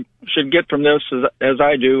listener should get from this, as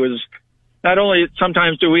I do, is not only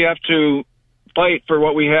sometimes do we have to fight for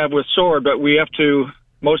what we have with sword, but we have to,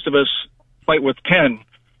 most of us, fight with pen.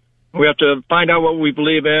 We have to find out what we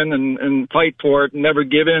believe in and fight for it and never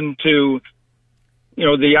give in to,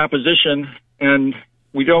 the opposition. And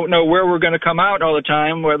we don't know where we're going to come out all the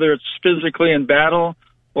time, whether it's physically in battle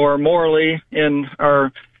or morally in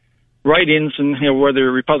our writings, and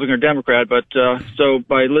whether Republican or Democrat. But so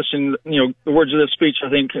by listening, the words of this speech, I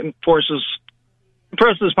think impresses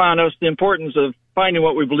upon us the importance of finding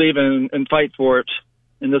what we believe in and fight for it.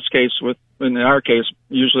 In this case, in our case,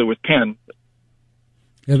 usually with pen.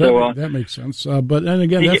 Yeah, that makes sense. But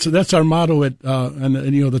again, that's our motto at and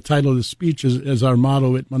the title of the speech is our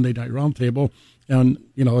motto at Monday Night Roundtable. And,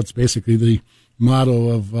 it's basically the motto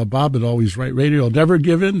of Bob at Always Right Radio. Never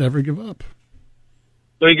give in, never give up.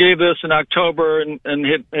 So he gave this in October and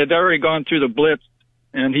had already gone through the Blitz.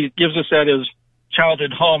 And he gives us at his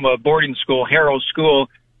childhood home, a boarding school, Harrow School,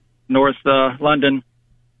 North London.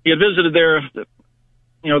 He had visited there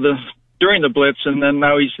during the Blitz, and then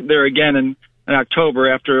now he's there again in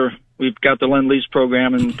October after we've got the Lend-Lease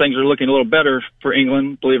program, and things are looking a little better for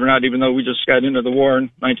England, believe it or not, even though we just got into the war in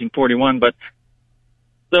 1941. But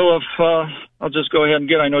so if I'll just go ahead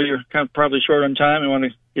and I know you're kind of probably short on time. I want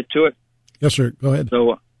to get to it. Yes, sir. Go ahead.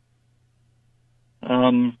 So,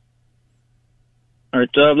 all right,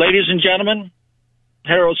 ladies and gentlemen,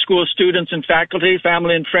 Harrow School students and faculty,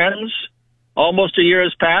 family and friends, almost a year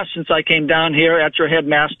has passed since I came down here at your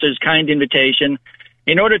headmaster's kind invitation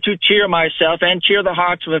in order to cheer myself and cheer the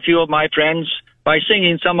hearts of a few of my friends by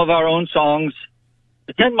singing some of our own songs.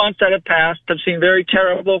 The 10 months that have passed have seen very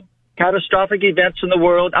terrible, catastrophic events in the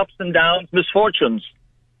world, ups and downs, misfortunes.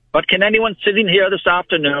 But can anyone sitting here this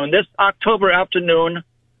afternoon, this October afternoon,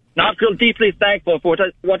 not feel deeply thankful for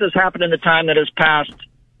what has happened in the time that has passed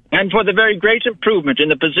and for the very great improvement in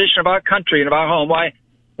the position of our country and of our home? Why,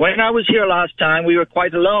 when I was here last time, we were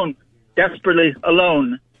quite alone, desperately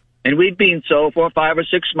alone. And we'd been so for 5 or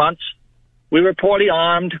 6 months. We were poorly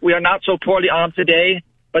armed. We are not so poorly armed today,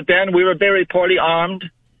 but then we were very poorly armed.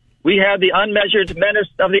 We had the unmeasured menace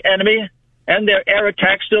of the enemy and their air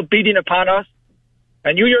attack still beating upon us.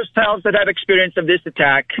 And you yourselves that have experience of this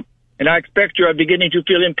attack, and I expect you are beginning to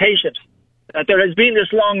feel impatient, that there has been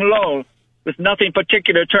this long lull with nothing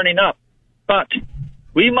particular turning up. But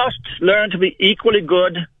we must learn to be equally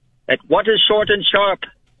good at what is short and sharp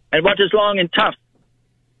and what is long and tough.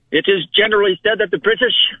 It is generally said that the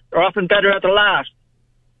British are often better at the last.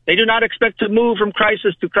 They do not expect to move from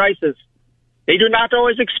crisis to crisis. They do not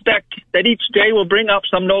always expect that each day will bring up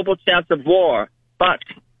some noble chance of war. But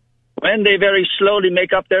when they very slowly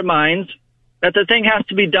make up their minds that the thing has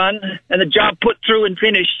to be done and the job put through and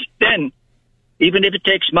finished, then, even if it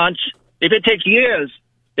takes months, if it takes years,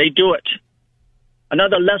 they do it.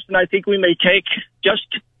 Another lesson I think we may take, just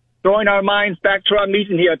throwing our minds back to our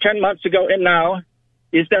meeting here 10 months ago and now,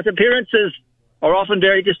 is that appearances are often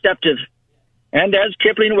very deceptive. And as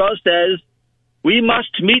Kipling well says, we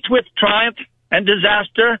must meet with triumph and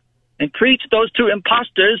disaster and treat those two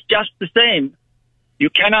impostors just the same. You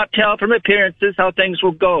cannot tell from appearances how things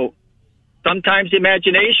will go. Sometimes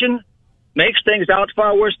imagination makes things out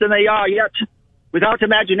far worse than they are, yet without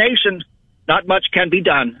imagination, not much can be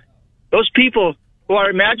done. Those people who are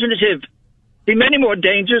imaginative see many more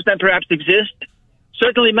dangers than perhaps exist,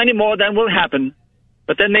 certainly many more than will happen.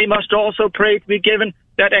 But then they must also pray to be given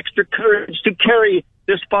that extra courage to carry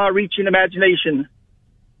this far-reaching imagination.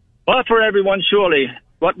 But for everyone, surely,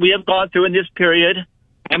 what we have gone through in this period,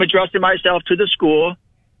 I'm addressing myself to the school,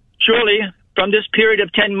 surely from this period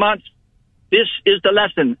of 10 months, this is the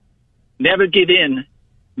lesson. Never give in.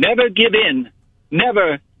 Never give in.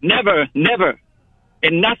 Never, never, never.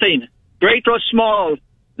 In nothing, great or small,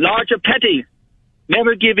 large or petty.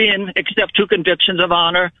 Never give in except to convictions of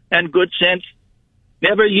honor and good sense.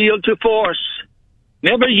 Never yield to force.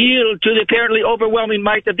 Never yield to the apparently overwhelming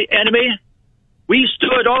might of the enemy. We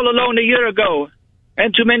stood all alone a year ago,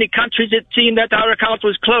 and to many countries it seemed that our account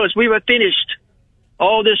was closed. We were finished.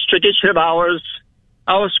 All this tradition of ours,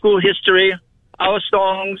 our school history, our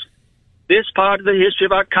songs, this part of the history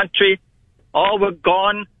of our country, all were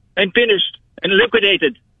gone and finished and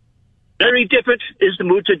liquidated. Very different is the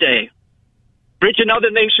mood today. Britain and other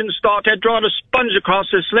nations thought had drawn a sponge across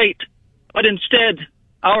their slate, but instead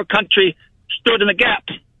our country stood in the gap.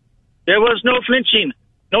 There was no flinching,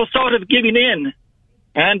 no thought of giving in,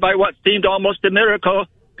 and by what seemed almost a miracle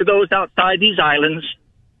to those outside these islands,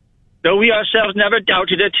 though we ourselves never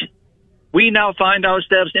doubted it, we now find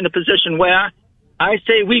ourselves in a position where I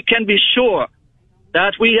say we can be sure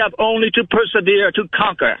that we have only to persevere to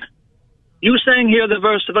conquer. You sang here the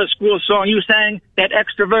verse of a school song. You sang that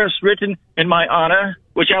extra verse written in my honor,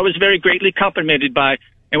 which I was very greatly complimented by,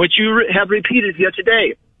 and which you have repeated here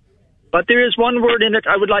today. But there is one word in it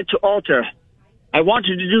I would like to alter. I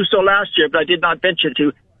wanted to do so last year, but I did not venture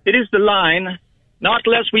to. It is the line, not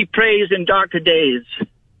less we praise in darker days.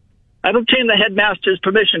 I've obtained the headmaster's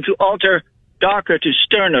permission to alter darker to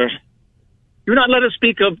sterner. Do not let us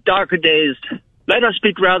speak of darker days. Let us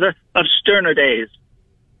speak rather of sterner days.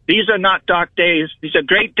 These are not dark days. These are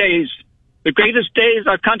great days, the greatest days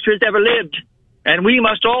our country has ever lived. And we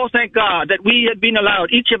must all thank God that we have been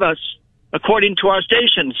allowed, each of us, according to our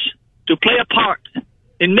stations, to play a part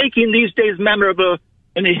in making these days memorable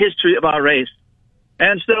in the history of our race.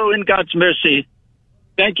 And so, in God's mercy,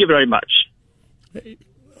 thank you very much.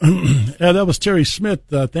 That was Terry Smith.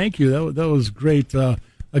 Thank you. That was great.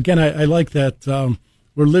 Again, I like that.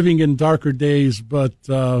 We're living in darker days, but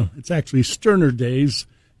it's actually sterner days.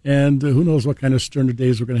 And who knows what kind of sterner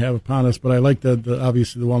days we're going to have upon us. But I like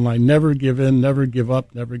obviously the one line, never give in, never give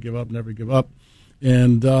up, never give up, never give up.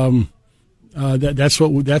 And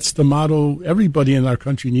That's the motto everybody in our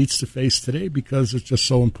country needs to face today, because it's just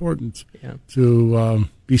so important to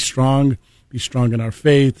be strong in our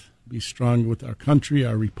faith, be strong with our country,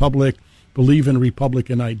 our republic, believe in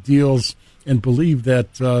Republican ideals, and believe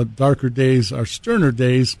that darker days are sterner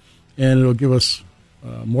days, and it'll give us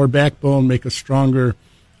more backbone, make us stronger,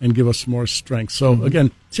 and give us more strength. So,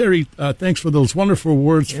 again, Terry, thanks for those wonderful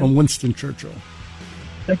words from Winston Churchill.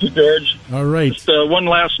 Thank you, George. All right. Just one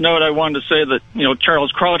last note. I wanted to say that,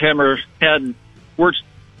 Charles Krauthammer had words.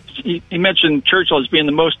 He mentioned Churchill as being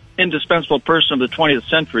the most indispensable person of the 20th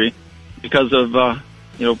century because of,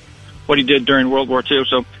 what he did during World War II.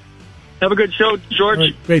 So have a good show, George.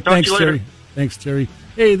 Right. Great. Talk Thanks, to you later. Terry. Thanks, Terry.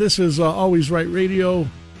 Hey, this is Always Right Radio,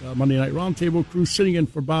 Monday Night Roundtable crew sitting in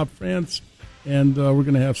for Bob Frantz. And we're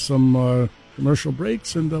going to have some commercial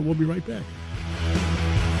breaks, and we'll be right back.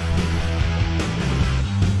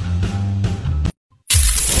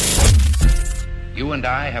 You and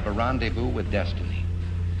I have a rendezvous with destiny.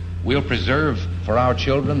 We'll preserve for our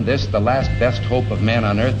children this, the last best hope of man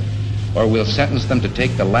on earth, or we'll sentence them to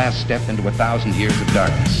take the last step into 1,000 years of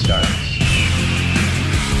darkness.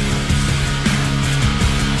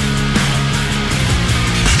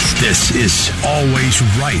 This is Always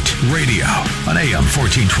Right Radio on AM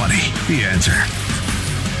 1420. The Answer.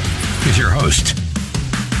 With your host,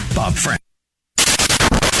 Bob Frantz.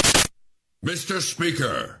 Mr.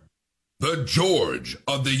 Speaker, the George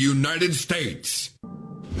of the United States.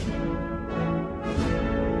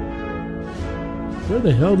 Where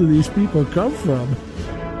the hell do these people come from?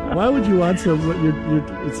 Why would you want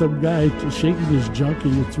some guy shaking his junk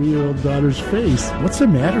in your 3-year-old daughter's face? What's the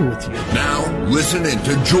matter with you? Now, listen in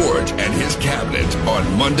to George and his cabinet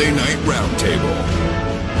on Monday Night Roundtable.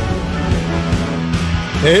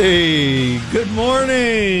 Hey, good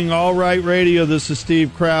morning. All Right Radio. This is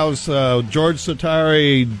Steve Krause, George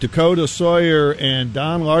Satari, Dakota Sawyer, and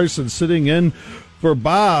Don Larson sitting in for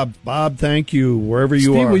Bob. Bob, thank you, wherever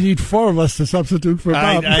you Steve, are. we need 4 of us to substitute for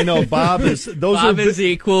Bob. I know, Bob is... Bob is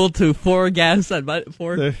equal to 4 guests on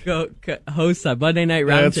hosts on Monday Night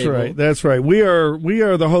Roundtable. That's right. We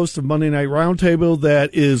are the host of Monday Night Roundtable,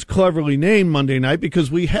 that is cleverly named Monday Night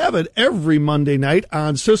because we have it every Monday night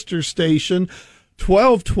on sister station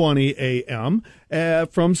 12:20 a.m.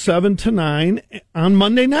 From 7 to 9 on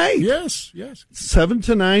Monday night. Yes. 7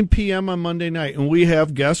 to 9 p.m. on Monday night. And we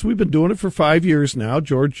have guests. We've been doing it for 5 years now.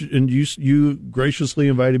 George, and you graciously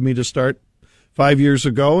invited me to start 5 years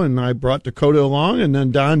ago, and I brought Dakota along, and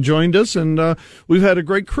then Don joined us, and we've had a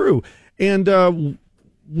great crew. And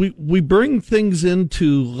we bring things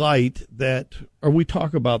into light or we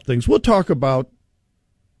talk about things. We'll talk about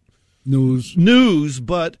news,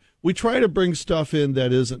 but we try to bring stuff in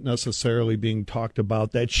that isn't necessarily being talked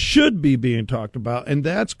about, that should be being talked about, and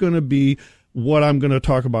that's going to be what I'm going to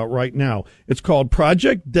talk about right now. It's called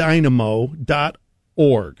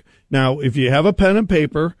ProjectDynamo.org. Now, if you have a pen and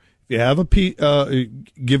paper, if you have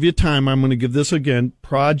give you time, I'm going to give this again,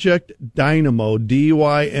 ProjectDynamo,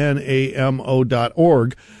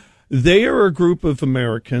 DYNAMO.org. They are a group of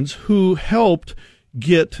Americans who helped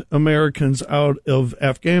get Americans out of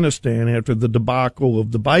Afghanistan after the debacle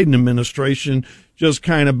of the Biden administration, just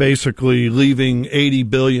kind of basically leaving $80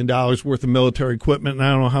 billion worth of military equipment. And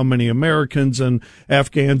I don't know how many Americans and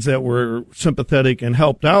Afghans that were sympathetic and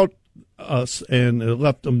helped out us and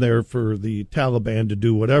left them there for the Taliban to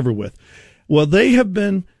do whatever with. Well, they have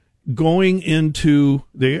been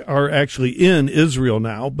they are actually in Israel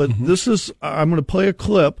now, but I'm going to play a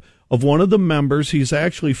clip of one of the members. He's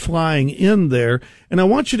actually flying in there, and I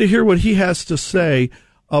want you to hear what he has to say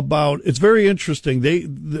about. It's very interesting. A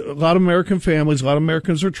lot of American families, a lot of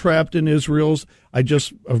Americans are trapped in Israel. A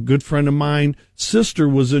good friend of mine, sister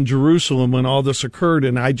was in Jerusalem when all this occurred,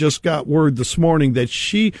 and I just got word this morning that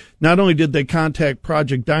not only did they contact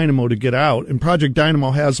Project Dynamo to get out, and Project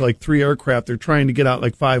Dynamo has like 3 aircraft. They're trying to get out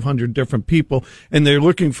like 500 different people, and they're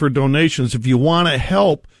looking for donations. If you want to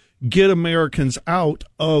help get Americans out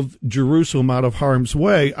of Jerusalem, out of harm's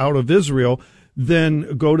way, out of Israel,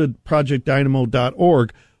 then go to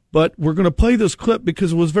ProjectDynamo.org. But we're going to play this clip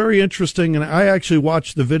because it was very interesting, and I actually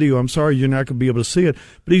watched the video. I'm sorry you're not going to be able to see it,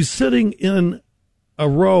 but he's sitting in a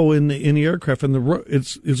row in the aircraft, and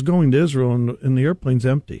it's going to Israel, and the airplane's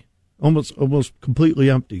empty. Almost completely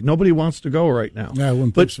empty. Nobody wants to go right now. Yeah, I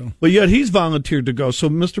wouldn't think so. But yet he's volunteered to go. So,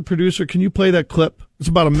 Mr. Producer, can you play that clip? It's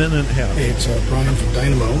about a minute and a half. Hey, it's Brian from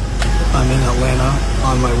Dynamo. I'm in Atlanta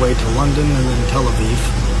on my way to London and then Tel Aviv.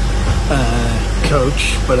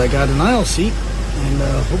 Coach, but I got an aisle seat, and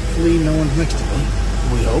hopefully no one's next to me.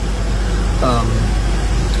 We hope.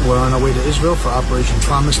 We're on our way to Israel for Operation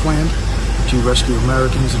Promised Land. to rescue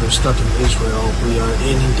Americans that are stuck in Israel. We are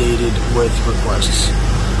inundated with requests.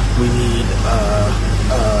 We need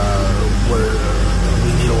we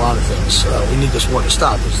need a lot of things. We need this war to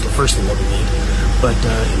stop. This is the first thing that we need. But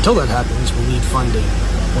until that happens, we need funding.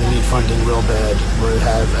 We need funding real bad. We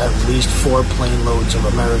have at least 4 plane loads of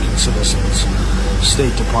American citizens.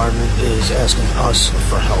 State Department is asking us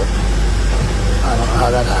for help. I don't know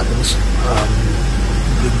how that happens.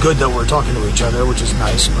 Good that we're talking to each other, which is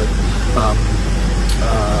nice, but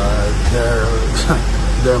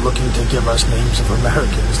they're looking to give us names of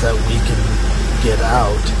Americans that we can get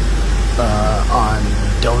out on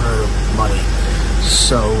donor money.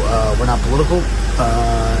 So we're not political,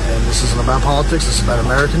 and this isn't about politics. This is about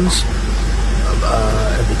Americans,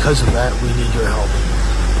 and because of that, we need your help.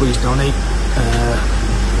 Please donate.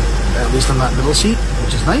 At least I'm not middle seat,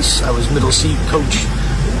 which is nice. I was middle seat coach,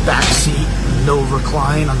 back seat, no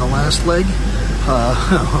recline on the last leg.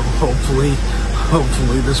 Hopefully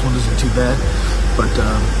this one isn't too bad. But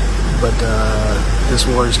this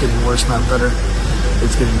war is getting worse, not better.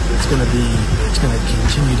 It's going to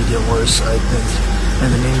continue to get worse, I think.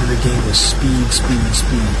 And the name of the game is speed, speed,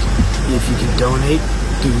 speed. If you can donate,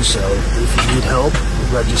 do so. If you need help,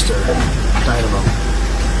 register. Dynamo.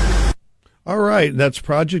 All right, that's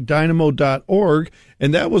projectdynamo.org,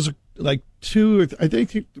 and that was like 2, I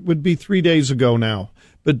think it would be 3 days ago now.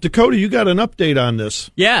 But Dakota, you got an update on this.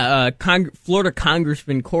 Yeah, Florida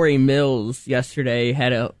Congressman Corey Mills yesterday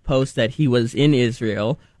had a post that he was in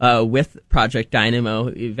Israel with Project Dynamo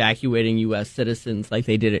evacuating U.S. citizens like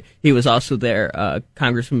they did it. He was also there.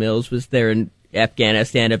 Congressman Mills was there in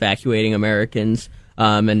Afghanistan evacuating Americans,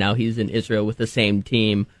 and now he's in Israel with the same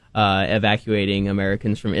team evacuating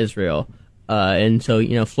Americans from Israel. And so,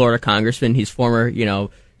 Florida Congressman, he's former,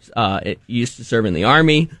 used to serve in the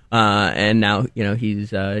Army, and now,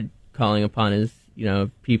 he's calling upon his,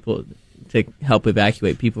 people to help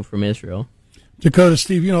evacuate people from Israel. Dakota,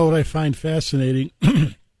 Steve, you know what I find fascinating?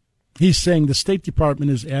 He's saying the State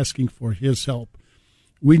Department is asking for his help.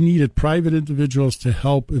 We needed private individuals to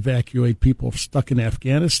help evacuate people stuck in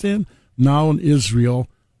Afghanistan, now in Israel.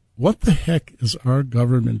 What the heck is our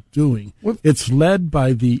government doing? It's led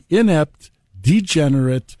by the inept,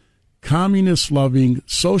 degenerate, communist-loving,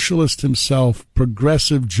 socialist himself,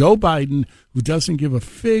 progressive Joe Biden, who doesn't give a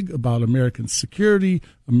fig about American security,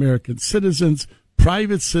 American citizens.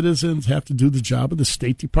 Private citizens have to do the job of the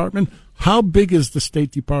State Department. How big is the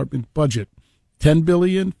State Department budget? $10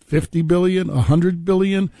 billion, $50 billion, $100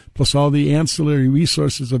 billion, plus all the ancillary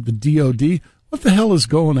resources of the DOD. What the hell is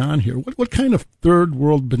going on here? What kind of third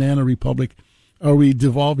world banana republic are we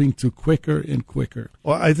devolving to quicker and quicker?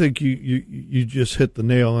 Well, I think you just hit the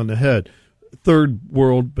nail on the head. Third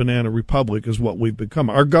world banana republic is what we've become.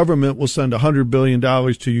 Our government will send $100 billion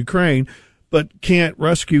to Ukraine, but can't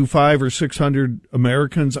rescue 500 or 600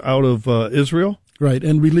 Americans out of Israel. Right,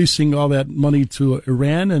 and releasing all that money to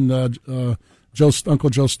Iran and Uncle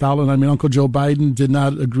Joe Stalin. I mean, Uncle Joe Biden did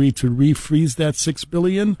not agree to refreeze that $6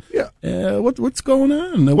 billion. Yeah, what's going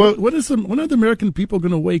on? Well, when are the American people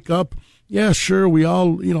going to wake up? Yeah, sure, we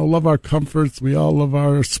all love our comforts. We all love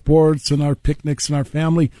our sports and our picnics and our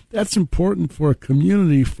family. That's important for a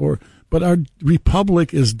community. But our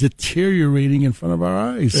republic is deteriorating in front of our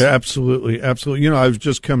eyes. Yeah, absolutely, absolutely. I've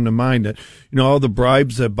just come to mind that all the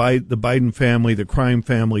bribes that the Biden family, the crime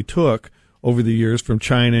family, took over the years from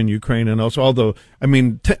China and Ukraine, and also, although,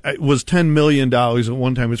 it was $10 million at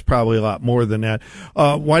one time. It's probably a lot more than that.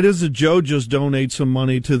 Why doesn't Joe just donate some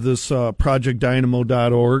money to this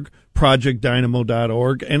projectdynamo.org,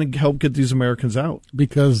 and help get these Americans out?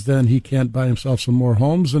 Because then he can't buy himself some more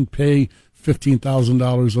homes and pay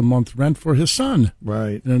 $15,000 a month rent for his son.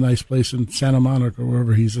 Right. In a nice place in Santa Monica or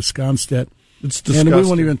wherever he's ensconced at. It's disgusting. And we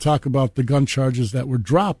won't even talk about the gun charges that were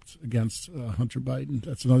dropped against Hunter Biden.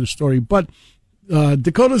 That's another story. But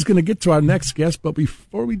Dakota's going to get to our next guest. But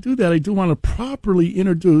before we do that, I do want to properly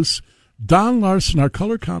introduce Don Larson, our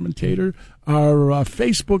color commentator, our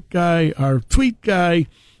Facebook guy, our tweet guy.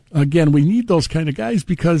 Again, we need those kind of guys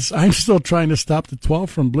because I'm still trying to stop the 12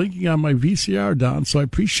 from blinking on my VCR, Don. So I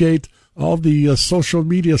appreciate all the social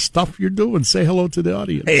media stuff you're doing. Say hello to the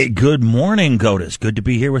audience. Hey, good morning, Godas. Good to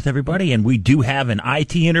be here with everybody. And we do have an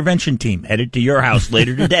IT intervention team headed to your house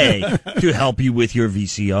later today to help you with your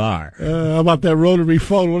VCR. How about that rotary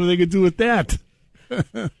phone? What are they going to do with that?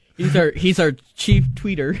 He's our chief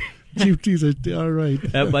tweeter. Chief teaser. All right.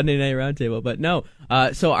 At Monday Night Roundtable. But no.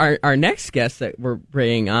 So our next guest that we're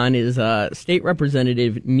bringing on is State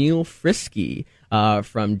Representative Neil Frisky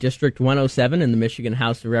from District 107 in the Michigan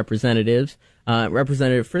House of Representatives.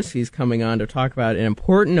 Representative Frisky is coming on to talk about an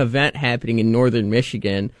important event happening in northern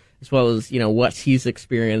Michigan as well as, what he's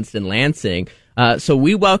experienced in Lansing. So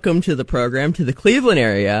we welcome to the program, to the Cleveland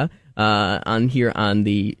area, on here on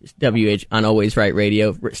the on Always Right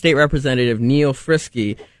Radio, State Representative Neil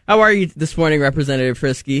Frisky. How are you this morning, Representative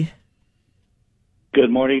Frisky? Good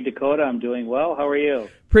morning, Dakota. I'm doing well. How are you?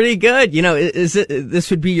 Pretty good. This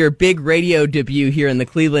would be your big radio debut here in the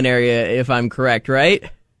Cleveland area, if I'm correct, right?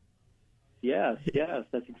 Yes,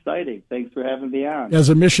 that's exciting. Thanks for having me on. As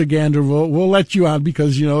a Michigander, we'll let you on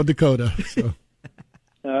because you know Dakota. So.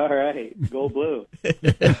 All right, go blue. All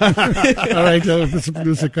right,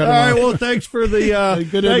 producer, cut all right. off. Well, thanks for the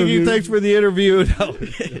good thank interview. you. Thanks for the interview.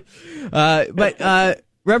 But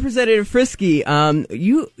Representative Frisky,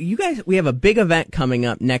 you guys, we have a big event coming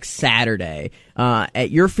up next Saturday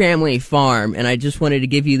at your family farm, and I just wanted to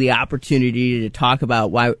give you the opportunity to talk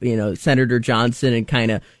about why, Senator Johnson and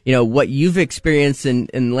kind of, what you've experienced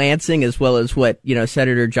in Lansing, as well as what,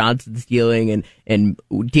 Senator Johnson's dealing in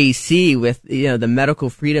D.C. with, the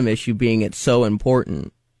medical freedom issue being it's so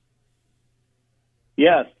important.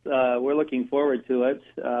 Yes, we're looking forward to it.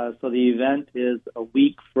 So the event is a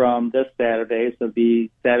week from this Saturday, so it'll be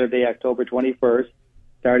Saturday, October 21st,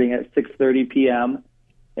 starting at 6:30 p.m.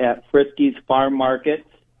 at Frisky's Farm Market,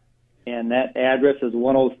 and that address is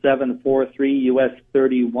 10743 US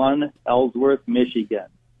 31, Ellsworth, Michigan.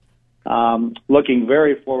 Looking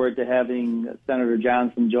very forward to having Senator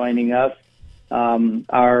Johnson joining us.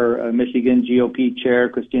 Our Michigan GOP Chair,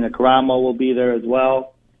 Christina Caramo, will be there as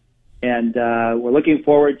well. And we're looking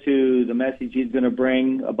forward to the message he's going to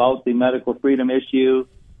bring about the medical freedom issue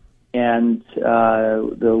and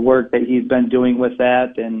the work that he's been doing with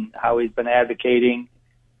that and how he's been advocating.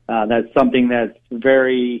 That's something that's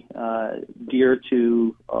very dear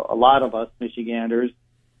to a lot of us Michiganders,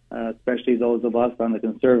 especially those of us on the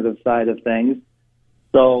conservative side of things.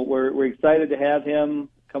 So we're excited to have him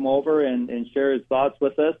come over and share his thoughts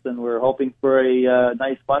with us, and we're hoping for a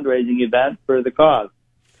nice fundraising event for the cause.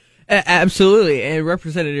 Absolutely. And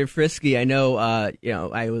Representative Frisky, I know,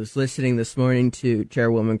 I was listening this morning to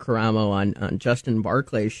Chairwoman Caramo on Justin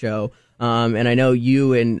Barclay's show, and I know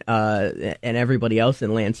you and everybody else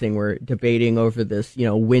in Lansing were debating over this,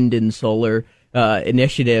 wind and solar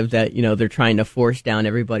initiative that, they're trying to force down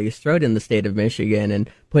everybody's throat in the state of Michigan and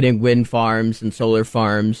putting wind farms and solar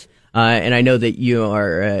farms. And I know that you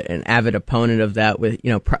are an avid opponent of that with,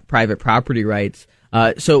 private property rights.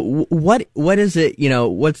 So what is it,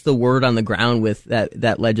 what's the word on the ground with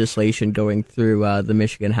that legislation going through the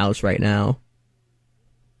Michigan House right now?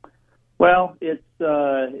 Well, it's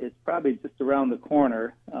probably just around the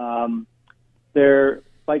corner. They're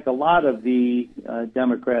like a lot of the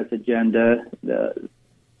Democrats' agenda.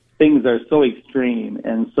 Things are so extreme,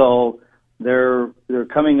 and so they're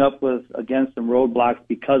coming up against some roadblocks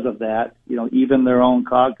because of that. Even their own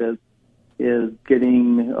caucus is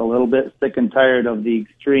getting a little bit sick and tired of the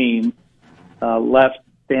extreme left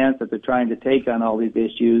stance that they're trying to take on all these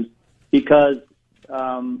issues because,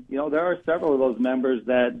 there are several of those members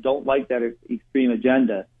that don't like that extreme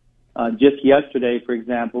agenda. Just yesterday, for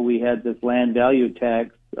example, we had this land value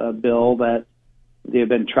tax bill that they've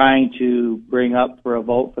been trying to bring up for a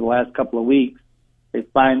vote for the last couple of weeks. They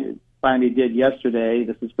finally did yesterday.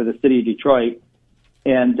 This is for the city of Detroit.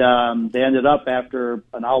 And they ended up after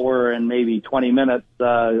an hour and maybe 20 minutes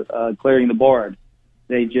clearing the board.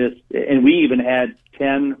 And we even had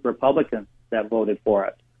 10 Republicans that voted for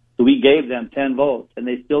it. So we gave them 10 votes, and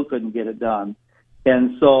they still couldn't get it done.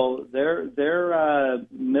 And so their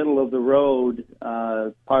middle of the road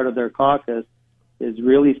part of their caucus is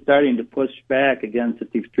really starting to push back against this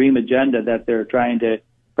extreme agenda that they're trying to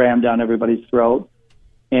cram down everybody's throat.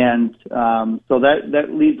 And so that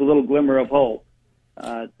leaves a little glimmer of hope.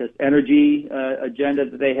 This energy agenda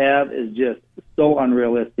that they have is just so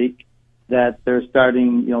unrealistic that they're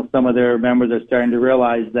starting, some of their members are starting to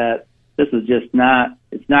realize that this is just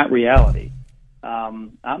it's not reality.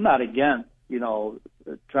 I'm not against,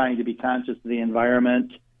 trying to be conscious of the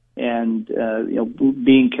environment and,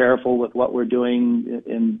 being careful with what we're doing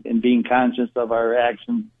and being conscious of our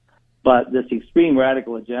actions. But this extreme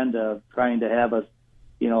radical agenda of trying to have us,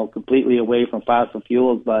 completely away from fossil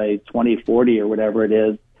fuels by 2040 or whatever it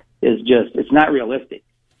is it's not realistic.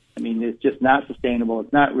 I mean, it's just not sustainable.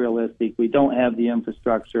 It's not realistic. We don't have the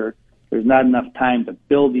infrastructure. There's not enough time to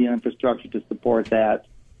build the infrastructure to support that.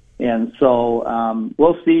 And so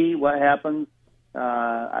we'll see what happens.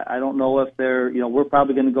 I don't know if we're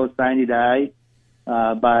probably going to go sine die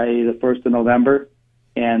by the 1st of November.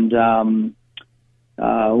 And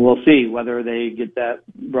we'll see whether they get that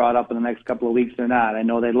brought up in the next couple of weeks or not. I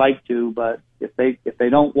know they'd like to, but if they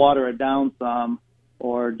don't water it down some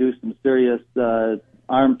or do some serious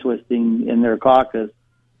arm twisting in their caucus,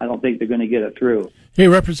 I don't think they're going to get it through. Hey,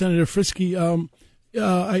 Representative Frisky,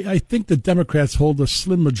 I think the Democrats hold a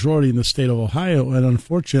slim majority in the state of Ohio, and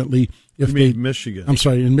unfortunately, if Michigan. I'm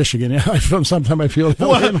sorry, in Michigan. Yeah, sometimes I feel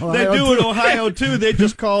well, they do in Ohio too. They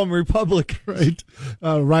just call them Republicans, right?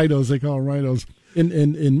 Rhinos, they call them rhinos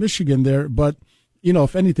in Michigan there. But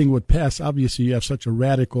if anything would pass, obviously you have such a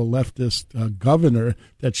radical leftist governor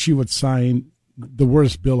that she would sign the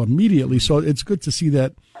worst bill immediately. So it's good to see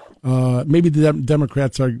that. Maybe the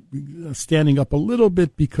Democrats are standing up a little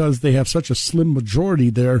bit because they have such a slim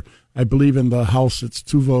majority there. I believe in the House it's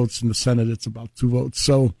 2 votes, in the Senate it's about 2 votes.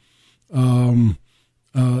 So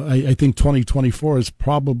I think 2024 is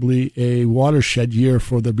probably a watershed year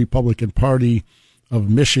for the Republican Party of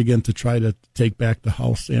Michigan to try to take back the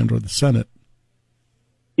House and or the Senate.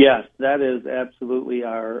 Yes, that is absolutely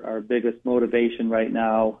our biggest motivation right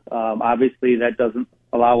now. Obviously, that doesn't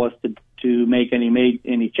allow us to make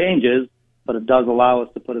any changes, but it does allow us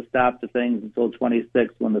to put a stop to things until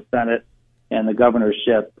 26, when the Senate and the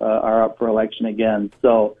governorship are up for election again.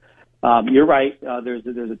 So you're right. There's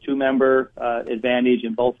a 2-member advantage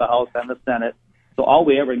in both the House and the Senate. So all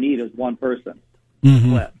we ever need is one person.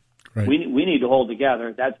 Mm-hmm. Right. We need to hold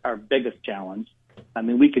together. That's our biggest challenge. I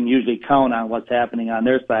mean, we can usually count on what's happening on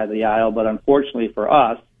their side of the aisle, but unfortunately for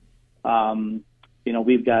us,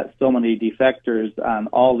 we've got so many defectors on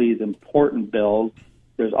all these important bills.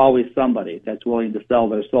 There's always somebody that's willing to sell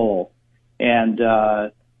their soul, and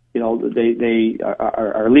our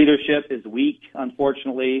leadership is weak.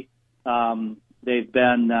 Unfortunately, they've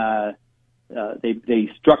been they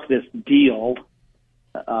struck this deal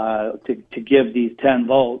to give these 10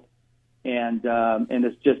 votes, and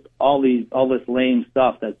it's just all this lame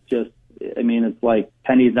stuff that's just, I mean, it's like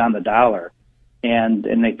pennies on the dollar. And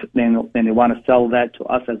they want to sell that to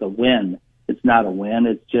us as a win. It's not a win.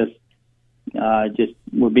 It's just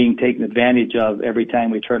we're being taken advantage of every time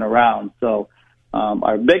we turn around. So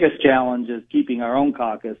our biggest challenge is keeping our own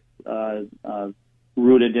caucus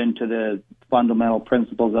rooted into the fundamental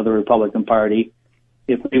principles of the Republican Party.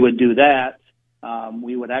 If we would do that,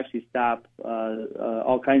 we would actually stop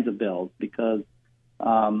all kinds of bills, because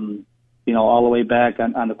all the way back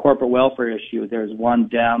on the corporate welfare issue, there's one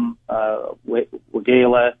Dem,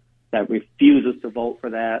 Wagela, that refuses to vote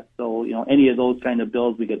for that. So, any of those kind of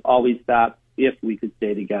bills we could always stop if we could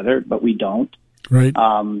stay together, but we don't. Right.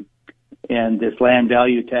 And this land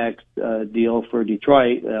value tax deal for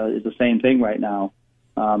Detroit is the same thing right now.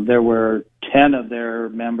 There were 10 of their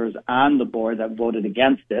members on the board that voted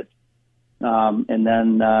against it. And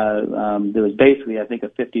then there was basically, I think, a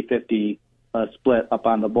 50-50 split up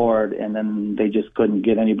on the board, and then they just couldn't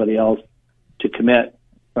get anybody else to commit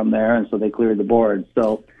from there, and so they cleared the board.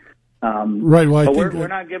 So, right. Well, I think we're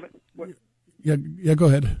not giving. Yeah. Go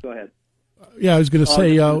ahead. Go ahead. Yeah, I was going to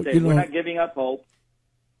say, we're not giving up hope.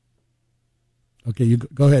 Okay, you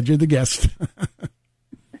go ahead. You're the guest.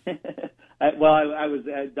 I was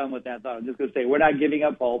done with that thought. I was just going to say, we're not giving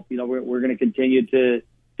up hope. We're going to continue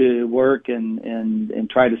to work and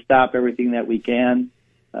try to stop everything that we can.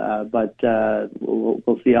 But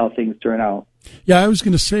we'll see how things turn out. Yeah, I was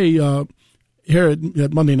going to say, here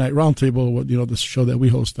at Monday Night Roundtable, this show that we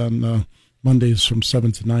host on Mondays from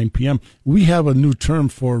 7 to 9 p.m., we have a new term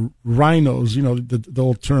for rhinos, the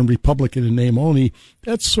old term Republican in name only.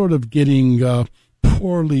 That's sort of getting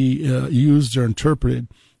poorly used or interpreted.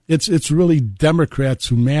 It's really Democrats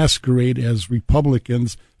who masquerade as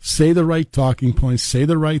Republicans, say the right talking points, say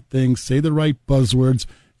the right things, say the right buzzwords,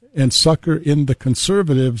 and sucker in the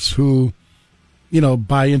conservatives who,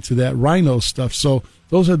 buy into that rhino stuff. So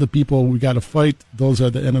those are the people we got to fight. Those are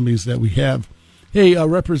the enemies that we have. Hey,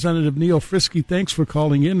 Representative Neil Frisky, thanks for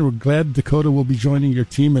calling in. We're glad Dakota will be joining your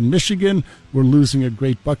team in Michigan. We're losing a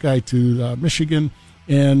great Buckeye to Michigan,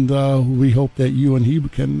 and we hope that you and he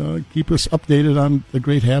can keep us updated on the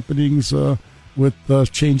great happenings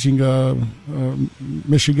with changing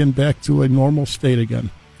Michigan back to a normal state again.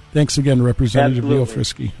 Thanks again, Representative Absolutely. Neil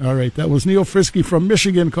Frisky. All right, that was Neil Frisky from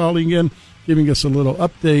Michigan calling in, giving us a little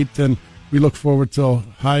update, and we look forward to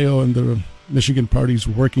Ohio and the Michigan parties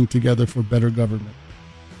working together for better government.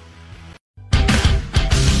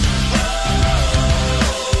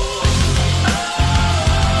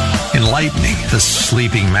 Enlightening the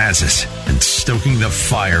sleeping masses and stoking the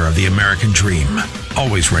fire of the American dream.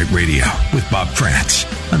 Always Right Radio with Bob Frantz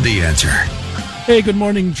on The Answer. Hey, good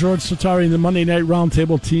morning. George Satari and the Monday Night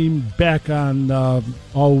Roundtable team back on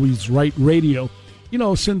Always Right Radio.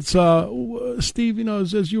 since Steve,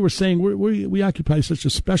 as you were saying, we occupy such a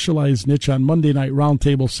specialized niche on Monday Night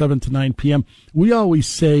Roundtable, 7 to 9 p.m. We always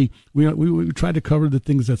say we try to cover the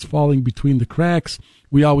things that's falling between the cracks.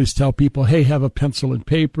 We always tell people, hey, have a pencil and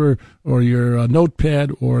paper or your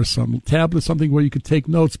notepad or some tablet, something where you could take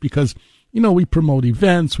notes, because, we promote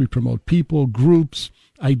events, we promote people, groups,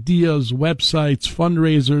 ideas, websites,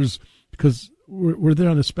 fundraisers, because we're there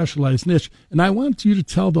on a specialized niche. And I want you to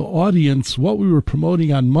tell the audience what we were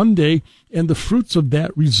promoting on Monday and the fruits of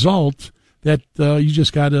that result that you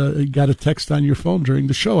just got a text on your phone during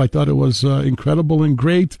the show. I thought it was incredible and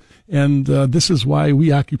great, and this is why we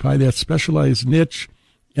occupy that specialized niche.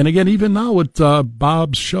 And again, even now with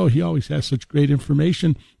Bob's show, he always has such great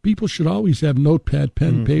information. People should always have notepad,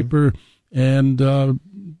 pen, paper, and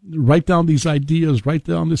write down these ideas, write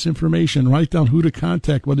down this information, write down who to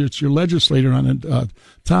contact, whether it's your legislator on a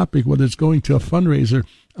topic, whether it's going to a fundraiser,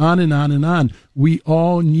 on and on and on. We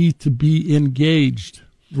all need to be engaged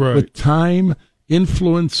with time,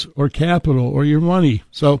 influence, or capital, or your money.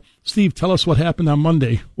 So, Steve, tell us what happened on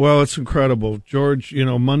Monday. Well, it's incredible. George,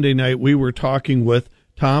 Monday night we were talking with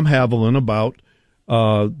Tom Haviland about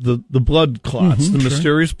the blood clots, the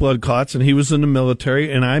mysterious blood clots, and he was in the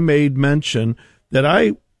military, and I made mention that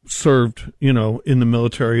I served, in the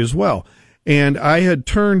military as well. And I had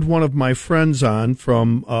turned one of my friends on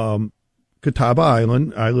from Catawba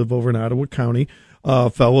Island. I live over in Ottawa County,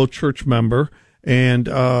 fellow church member, and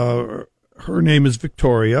her name is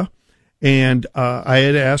Victoria. And I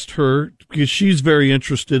had asked her, because she's very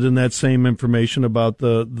interested in that same information about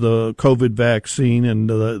the COVID vaccine and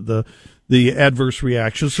the adverse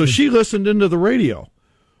reactions. So she listened into the radio.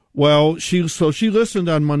 Well, she listened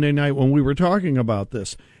on Monday night when we were talking about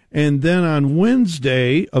this. And then on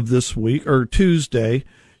Wednesday of this week, or Tuesday,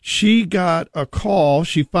 she got a call.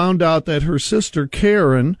 She found out that her sister,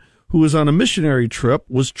 Karen, who was on a missionary trip,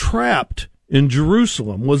 was trapped in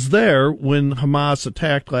Jerusalem, was there when Hamas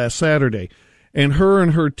attacked last Saturday. And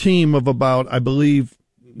her team of about, I believe,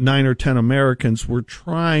 9 or 10 Americans were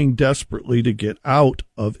trying desperately to get out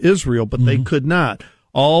of Israel, but they could not.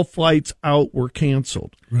 All flights out were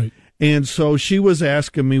canceled. Right. And so she was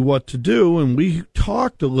asking me what to do, and we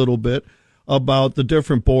talked a little bit about the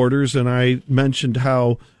different borders, and I mentioned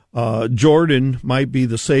how Jordan might be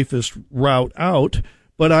the safest route out,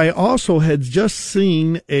 but I also had just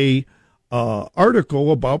seen a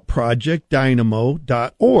article about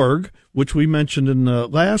ProjectDynamo.org, which we mentioned in the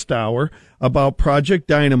last hour, about Project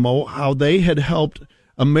Dynamo, how they had helped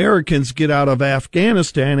Americans get out of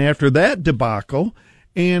Afghanistan after that debacle,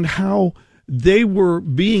 and how they were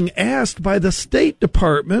being asked by the State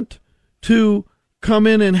Department to come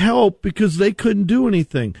in and help because they couldn't do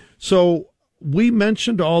anything. So we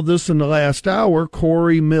mentioned all this in the last hour.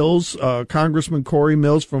 Corey Mills, Congressman Corey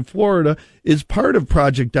Mills from Florida, is part of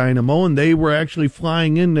Project Dynamo, and they were actually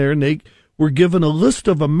flying in there, and they were given a list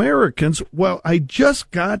of Americans. Well, I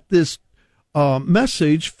just got this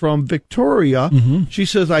message from Victoria. She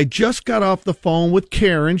says, I just got off the phone with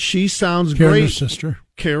Karen. She sounds Karen, great. her sister.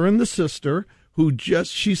 Karen, the sister,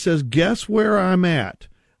 she says, guess where I'm at?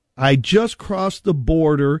 I just crossed the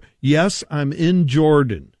border. Yes, I'm in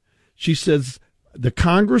Jordan. She says, the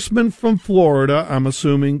congressman from Florida, I'm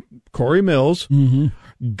assuming Corey Mills,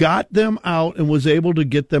 got them out and was able to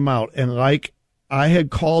get them out. And like I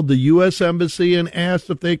had called the U.S. Embassy and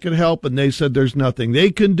asked if they could help, and they said there's nothing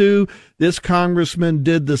they can do. This congressman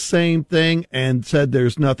did the same thing and said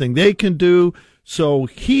there's nothing they can do. So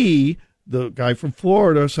he, the guy from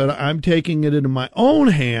Florida, said, I'm taking it into my own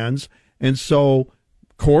hands. And so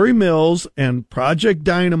Corey Mills and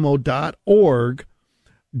ProjectDynamo.org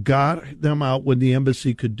got them out when the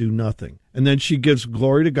embassy could do nothing. And then she gives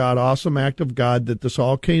glory to God, awesome act of God, that this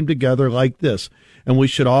all came together like this. And we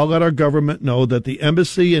should all let our government know that the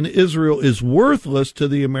embassy in Israel is worthless to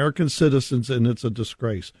the American citizens, and it's a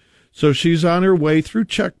disgrace. So she's on her way through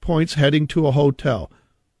checkpoints heading to a hotel.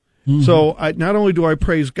 So not only do I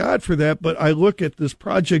praise God for that, but I look at this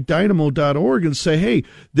ProjectDynamo.org and say, hey,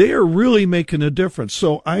 they are really making a difference.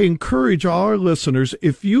 So I encourage all our listeners,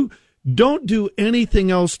 if you don't do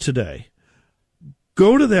anything else today,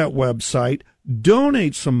 go to that website,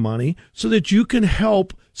 donate some money so that you can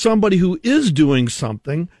help somebody who is doing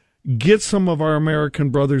something get some of our American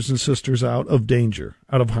brothers and sisters out of danger,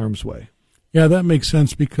 out of harm's way. Yeah, that makes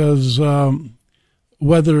sense, because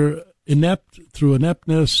whether through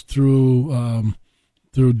ineptness, through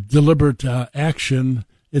deliberate action,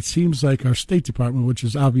 it seems like our State Department, which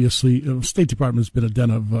is obviously, State Department has been a den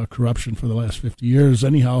of corruption for the last 50 years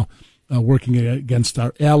anyhow, working against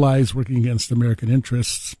our allies, working against American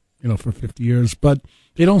interests, for 50 years. But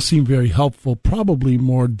they don't seem very helpful, probably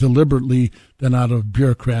more deliberately than out of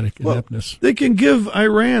bureaucratic ineptness. They can give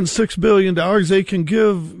Iran $6 billion. They can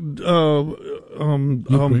give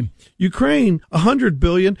Ukraine $100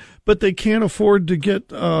 billion, but they can't afford to get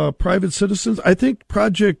private citizens. I think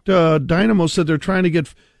Project Dynamo said they're trying to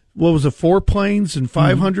get, 4 planes and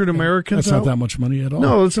 500 Americans That's out? not that much money at all.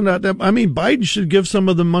 No, it's not that. I mean, Biden should give some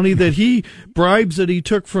of the money that bribes that he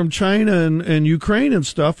took from China and Ukraine and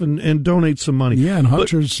stuff and donate some money. Yeah, and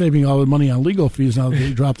Hunter's saving all the money on legal fees now that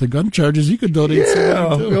they dropped the gun charges. He could donate some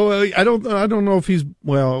money, too. Well, I don't know if he's,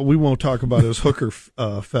 we won't talk about his hooker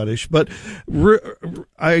fetish, but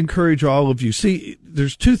I encourage all of you. See,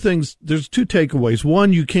 there's two takeaways.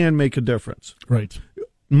 One, you can make a difference. Right.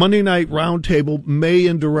 Monday Night Roundtable may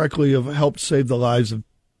indirectly have helped save the lives of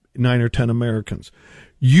 9 or 10 Americans.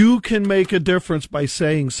 You can make a difference by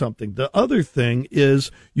saying something. The other thing is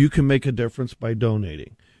you can make a difference by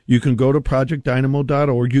donating. You can go to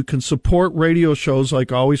projectdynamo.org. You can support radio shows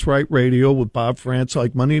like Always Right Radio with Bob Frantz,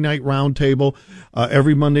 like Monday Night Roundtable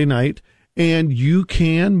every Monday night, and you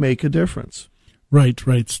can make a difference. Right,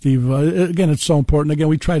 Steve. Again, it's so important. Again,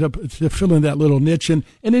 we try to fill in that little niche, and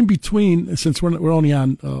in between, since we're only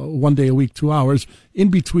on 1 day a week, 2 hours, in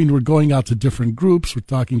between we're going out to different groups. We're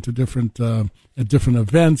talking to different at different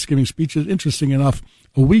events, giving speeches. Interesting enough,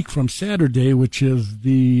 a week from Saturday, which is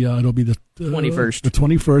it'll be the 21st. The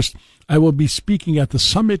 21st. I will be speaking at the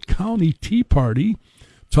Summit County Tea Party,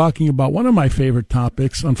 talking about one of my favorite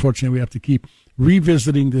topics. Unfortunately, we have to keep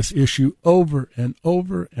revisiting this issue over and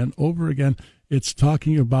over and over again. It's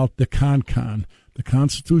talking about the CONCON, the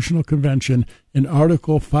Constitutional Convention, an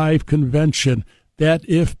Article 5 convention that,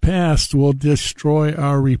 if passed, will destroy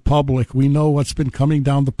our republic. We know what's been coming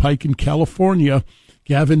down the pike in California.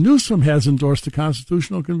 Gavin Newsom has endorsed the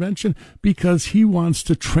Constitutional Convention because he wants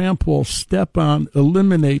to trample, step on,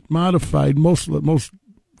 eliminate, modify, most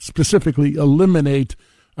specifically eliminate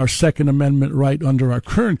our Second Amendment right under our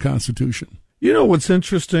current Constitution. You know what's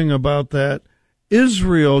interesting about that?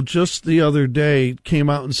 Israel just the other day came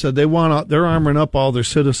out and said they're arming up all their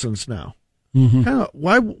citizens now. Mm-hmm.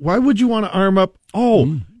 Why would you want to arm up?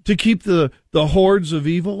 To keep the hordes of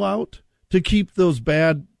evil out, to keep those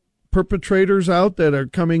bad perpetrators out that are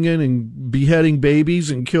coming in and beheading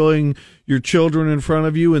babies and killing your children in front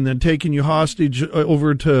of you and then taking you hostage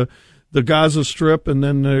over to the Gaza Strip and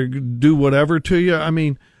then do whatever to you. I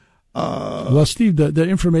mean, well, Steve, the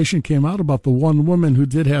information came out about the one woman who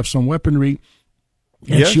did have some weaponry.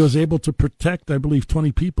 And she was able to protect, I believe,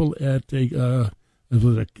 20 people at a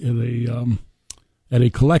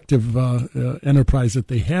collective enterprise that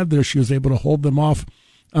they had there. She was able to hold them off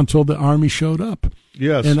until the army showed up.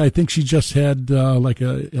 Yes, and I think she just had like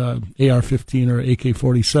a AR-15 or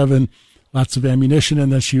AK-47, lots of ammunition,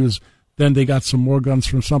 and then they got some more guns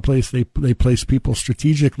from someplace. They placed people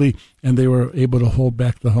strategically, and they were able to hold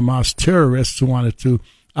back the Hamas terrorists who wanted to.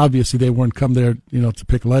 Obviously, they weren't come there, to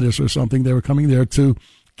pick lettuce or something. They were coming there to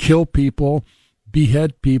kill people,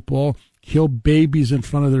 behead people, kill babies in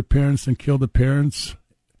front of their parents, and kill the parents.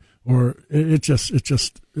 Or it's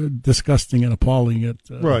just disgusting and appalling.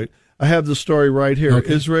 Right. I have the story right here.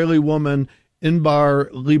 Okay. Israeli woman Inbar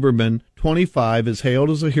Lieberman, 25, is hailed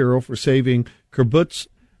as a hero for saving Kibbutz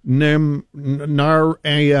Nar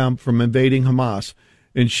Am from invading Hamas.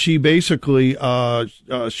 And she basically,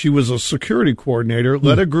 she was a security coordinator,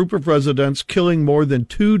 led a group of residents, killing more than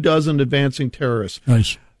 24 advancing terrorists.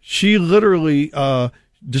 Nice. She literally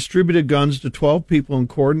distributed guns to 12 people and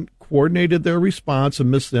coordinated their response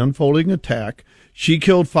amidst the unfolding attack. She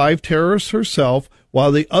killed 5 terrorists herself,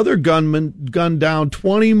 while the other gunman gunned down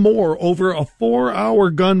 20 more over a 4-hour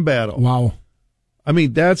gun battle. Wow. I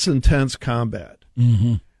mean, that's intense combat.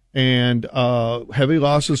 Mm-hmm. And heavy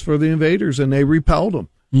losses for the invaders, and they repelled them.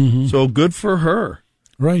 Mm-hmm. So good for her.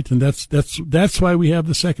 Right, and that's why we have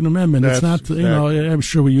the Second Amendment. It's not, I'm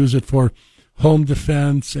sure we use it for home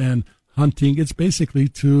defense and hunting. It's basically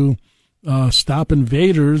to stop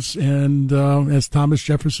invaders, and as Thomas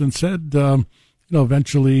Jefferson said,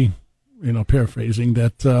 eventually, paraphrasing,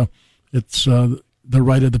 that it's the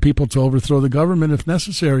right of the people to overthrow the government if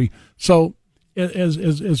necessary. So,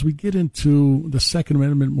 as we get into the Second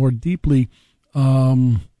Amendment more deeply,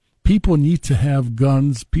 people need to have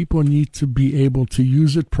guns. People need to be able to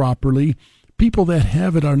use it properly. People that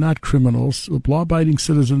have it are not criminals. Law-abiding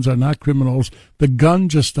citizens are not criminals. The gun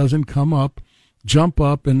just doesn't jump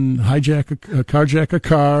up and carjack a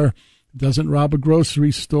car, doesn't rob a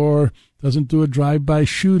grocery store, doesn't do a drive-by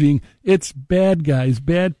shooting. It's bad guys,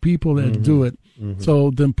 bad people that do it. Mm-hmm. So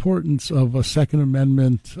the importance of a Second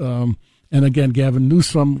Amendment. And again, Gavin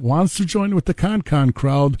Newsom wants to join with the CONCON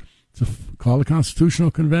crowd to call a constitutional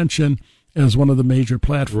convention as one of the major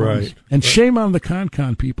platforms. Right. And shame on the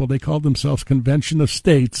CON people. They call themselves Convention of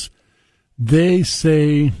States. They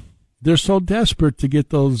say they're so desperate to get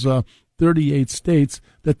those 38 states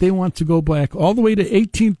that they want to go back all the way to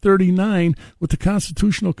 1839, what the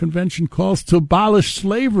Constitutional Convention calls to abolish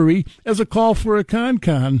slavery as a call for a con.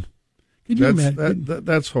 Can you imagine?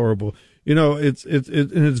 That's horrible. You know, it's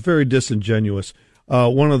very disingenuous.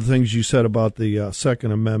 One of the things you said about the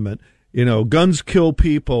Second Amendment, you know, guns kill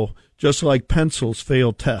people just like pencils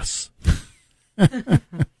fail tests.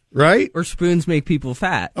 Right? Or spoons make people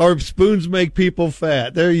fat. Or spoons make people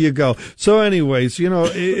fat. There you go. So anyways, you know,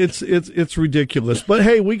 it's ridiculous. But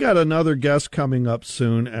hey, we got another guest coming up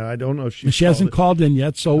soon, and I don't know if she hasn't called in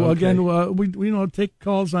yet. So okay. Again, we take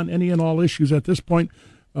calls on any and all issues at this point.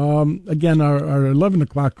 Again, our 11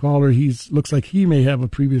 o'clock caller, looks like he may have a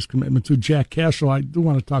previous commitment to Jack Cashel. I do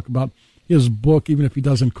want to talk about his book, even if he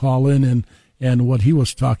doesn't call in, and what he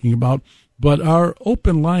was talking about. But our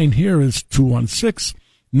open line here is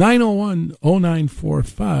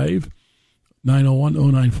 216-901-0945,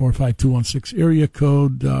 901-0945, 216 area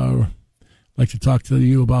code. I'd like to talk to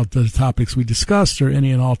you about the topics we discussed or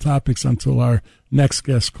any and all topics until our next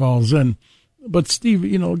guest calls in. But, Steve,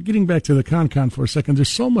 you know, getting back to the CON for a second, there's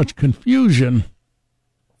so much confusion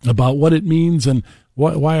about what it means and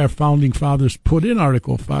why our founding fathers put in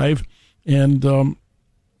Article 5. And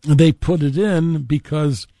they put it in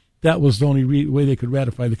because that was the only way they could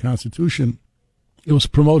ratify the Constitution. It was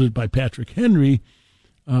promoted by Patrick Henry.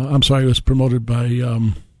 It was promoted by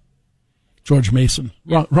George Mason.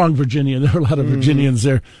 Wrong Virginia. There are a lot of Virginians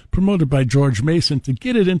there. Promoted by George Mason to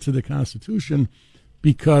get it into the Constitution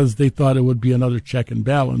because they thought it would be another check and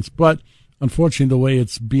balance. But unfortunately, the way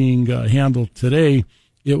it's being handled today,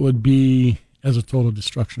 it would be as a total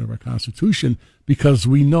destruction of our Constitution, because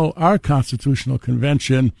we know our Constitutional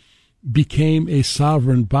Convention became a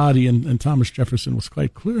sovereign body, and Thomas Jefferson was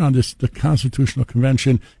quite clear on this. The Constitutional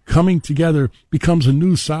Convention coming together becomes a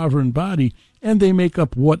new sovereign body, and they make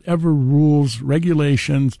up whatever rules,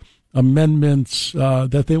 regulations, amendments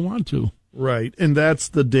that they want to. Right, and that's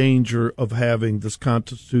the danger of having this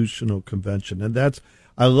Constitutional Convention. And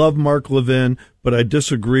I love Mark Levin, but I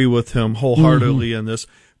disagree with him wholeheartedly in this.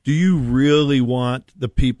 Do you really want the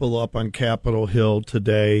people up on Capitol Hill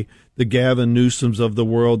today, the Gavin Newsoms of the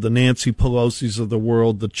world, the Nancy Pelosi's of the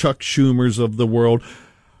world, the Chuck Schumers of the world,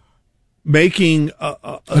 making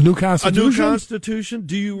a new Constitution? A new Constitution?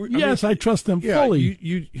 Do you? Yes, I trust them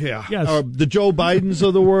fully. Yes. The Joe Bidens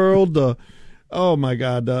of the world, oh my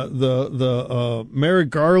God, the Merrick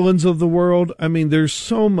Garlands of the world. I mean, there's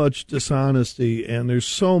so much dishonesty and there's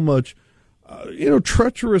so much,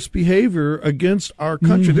 treacherous behavior against our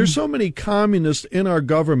country. Mm-hmm. There's so many communists in our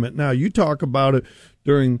government. Now, you talk about it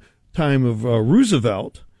during time of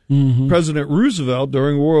Roosevelt, President Roosevelt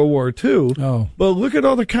during World War II. Oh. But look at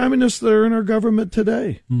all the communists that are in our government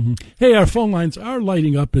today. Mm-hmm. Hey, our phone lines are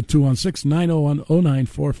lighting up at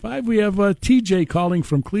 216-901-0945. We have TJ calling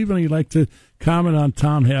from Cleveland. He'd like to comment on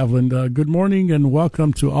Tom Havland. Good morning and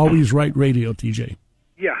welcome to Always Right Radio, TJ.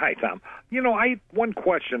 Yeah, hi, Tom. One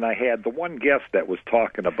question I had, the one guest that was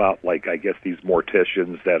talking about, I guess these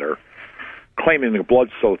morticians that are claiming the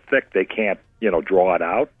blood's so thick they can't, draw it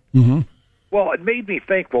out. Mm-hmm. Well, it made me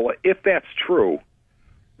think, if that's true,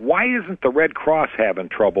 why isn't the Red Cross having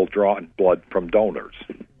trouble drawing blood from donors?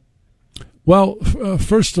 Well,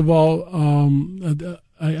 first of all,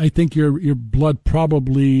 I think your blood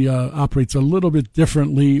probably operates a little bit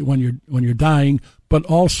differently when you're dying, but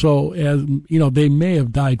also, as they may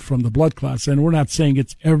have died from the blood clots. And we're not saying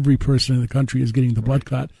it's every person in the country is getting the blood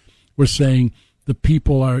clot. We're saying the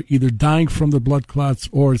people are either dying from the blood clots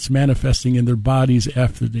or it's manifesting in their bodies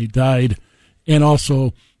after they died. And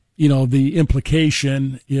also, the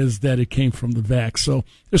implication is that it came from the vax. So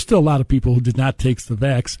there's still a lot of people who did not take the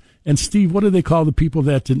vax. And Steve, what do they call the people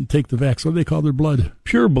that didn't take the vax? What do they call their blood?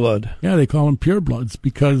 Pure blood. Yeah, they call them pure bloods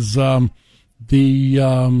because there's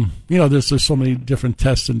so many different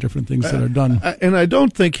tests and different things that are done. And I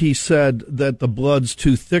don't think he said that the blood's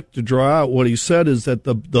too thick to draw out. What he said is that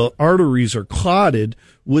the arteries are clotted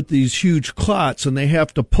with these huge clots, and they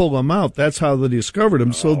have to pull them out. That's how they discovered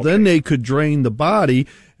them. So then they could drain the body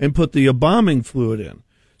and put the embalming fluid in.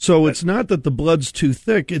 So it's not that the blood's too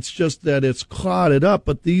thick, it's just that it's clotted up,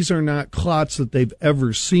 but these are not clots that they've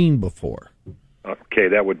ever seen before. Okay,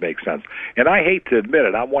 that would make sense. And I hate to admit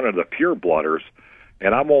it, I'm one of the pure blooders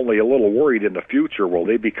And I'm only a little worried in the future, will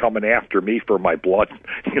they be coming after me for my blood,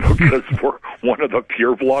 because we're one of the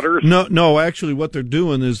pure blooders? No, actually what they're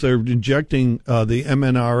doing is they're injecting the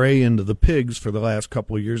MNRA into the pigs for the last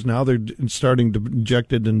couple of years. Now they're starting to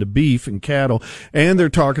inject it into beef and cattle, and they're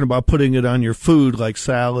talking about putting it on your food like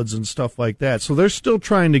salads and stuff like that. So they're still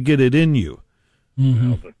trying to get it in you.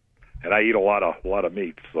 Mm-hmm. And I eat a lot of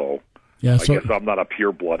meat, so yeah, I guess I'm not a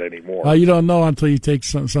pure blood anymore. You don't know until you take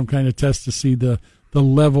some kind of test to see the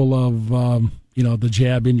level of the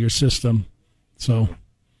jab in your system. So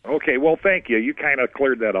okay, well, thank you. You kind of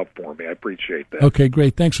cleared that up for me. I appreciate that. Okay,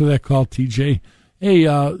 great. Thanks for that call, TJ.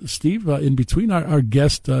 Hey, Steve, in between our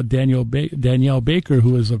guest, Danielle Baker,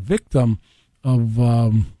 who is a victim of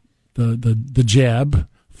the jab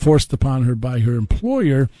forced upon her by her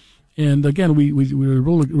employer. And again, we were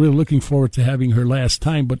really looking forward to having her last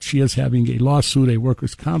time, but she is having a lawsuit, a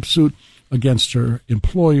workers' comp suit against her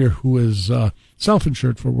employer, who is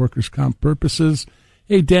self-insured for workers' comp purposes.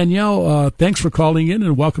 Hey, Danielle, thanks for calling in,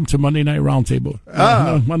 and welcome to Monday Night Roundtable.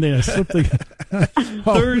 Monday Night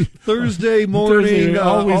Thursday morning,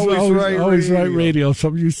 always right radio. So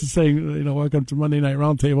I'm used to saying, welcome to Monday Night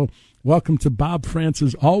Roundtable. Welcome to Bob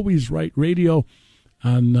Frantz's Always Right Radio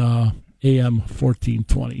on AM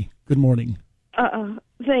 1420. Good morning.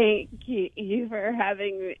 Thank you for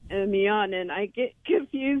having me on, and I get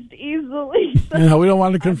confused easily. So. Yeah, we don't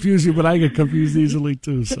want to confuse you, but I get confused easily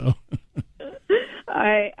too. So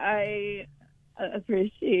I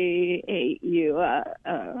appreciate you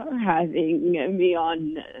having me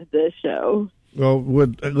on the show. Well,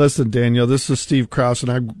 listen, Danielle, this is Steve Krause, and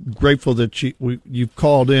I'm grateful that you've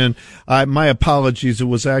called in. My apologies. It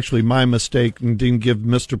was actually my mistake and didn't give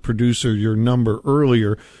Mr. Producer your number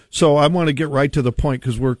earlier. So I want to get right to the point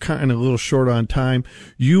because we're kind of a little short on time.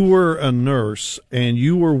 You were a nurse, and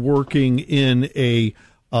you were working in a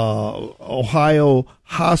Ohio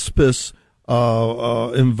hospice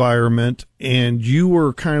environment, and you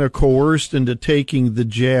were kind of coerced into taking the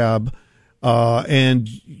jab, and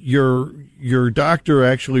your doctor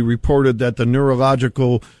actually reported that the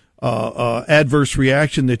neurological adverse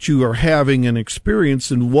reaction that you are having and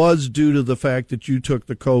experiencing was due to the fact that you took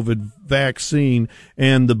the COVID vaccine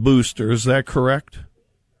and the booster. Is that correct?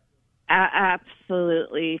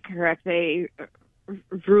 Absolutely correct. They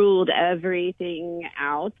ruled everything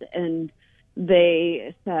out, and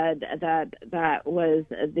they said that was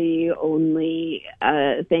the only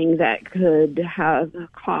thing that could have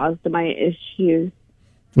caused my issues.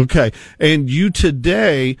 Okay. And you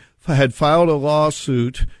today had filed a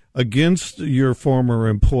lawsuit against your former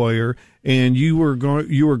employer, and you were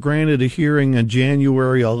granted a hearing on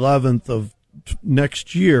January 11th of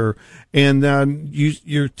next year. And then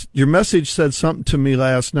your message said something to me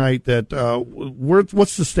last night that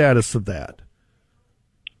what's the status of that?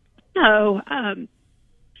 So,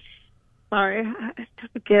 sorry, I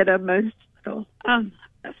get emotional.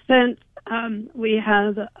 Since we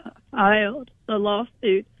have filed the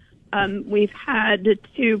lawsuit, we've had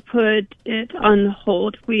to put it on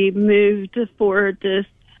hold. We moved for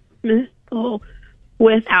dismissal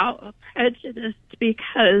without prejudice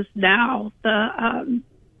because now the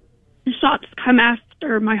shots come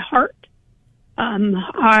after my heart.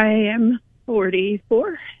 I am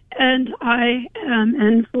 44, and I am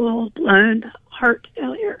in full-blown heart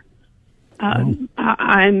failure. I'm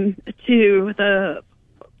to the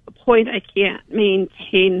point I can't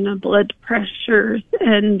maintain blood pressures,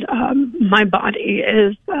 and my body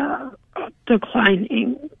is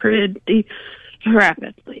declining pretty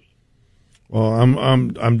rapidly. Well,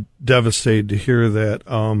 I'm devastated to hear that.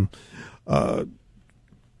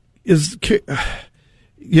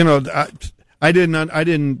 I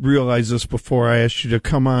didn't realize this before I asked you to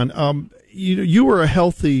come on. You were a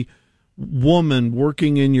healthy woman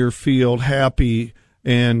working in your field, happy,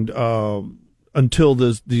 and until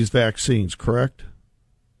these vaccines, correct?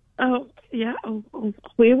 Oh, yeah.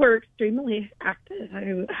 We were extremely active.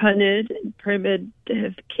 I hunted in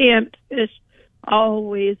primitive camp, fished,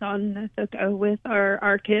 always on the go with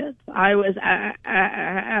our kids. I was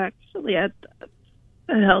actually at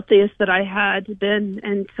the healthiest that I had been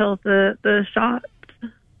until the shots.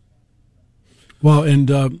 Well, and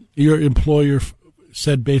your employer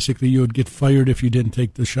said basically you would get fired if you didn't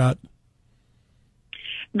take the shot?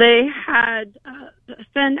 They had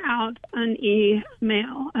sent out an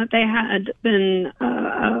email. They had been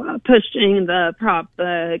pushing the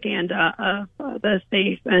propaganda of the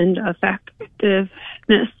safe and effectiveness.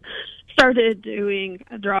 Started doing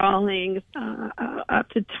drawings up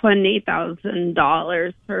to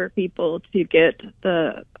 $20,000 for people to get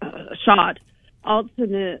the shot.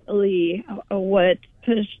 Ultimately, what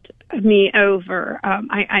pushed me over,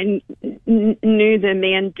 I knew the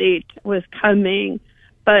mandate was coming,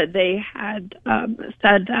 but they had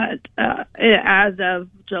said that as of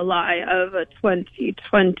July of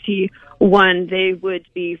 2021, they would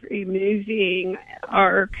be removing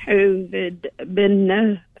our COVID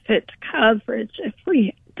benefit coverage if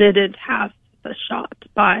we didn't have the shot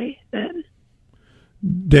by then.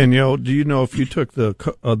 Danielle, do you know if you took the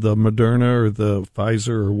Moderna or the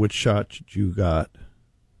Pfizer, or which shot you got?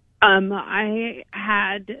 I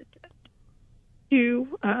had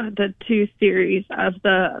the two series of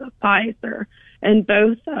the Pfizer, and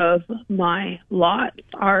both of my lots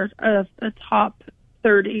are of the top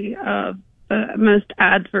 30 of the most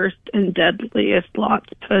adverse and deadliest lots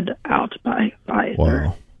put out by Pfizer.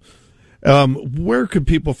 Wow. Where could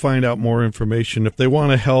people find out more information if they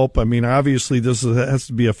want to help? I mean, obviously, this has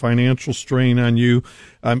to be a financial strain on you.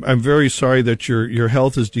 I'm very sorry that your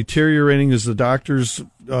health is deteriorating. Is the doctors?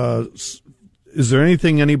 Is there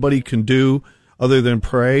anything anybody can do other than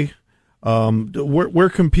pray? Where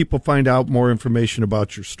can people find out more information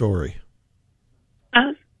about your story?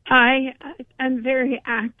 I'm very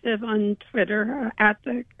active on Twitter at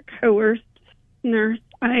the Coerced Nurse.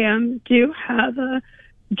 I do have a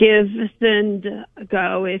Give, Send,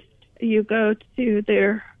 Go. If you go to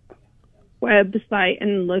their website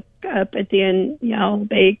and look up at Danielle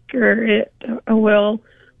Baker, it will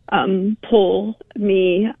pull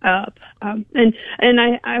me up. And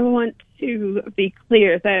I want to be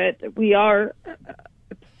clear that we are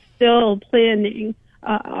still planning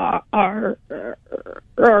our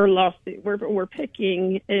lawsuit. We're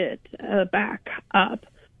picking it back up.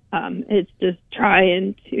 It's just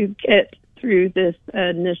trying to get through this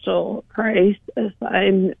initial crisis.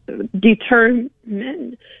 I'm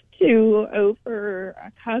determined to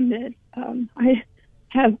overcome it. I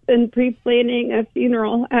have been pre-planning a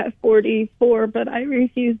funeral at 44, but I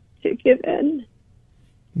refuse to give in.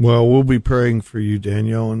 Well, we'll be praying for you,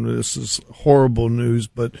 Danielle, and this is horrible news,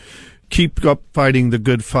 but keep up fighting the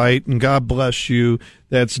good fight, and God bless you.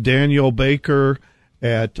 That's Danielle Baker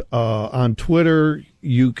on Twitter.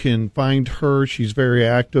 You can find her. She's very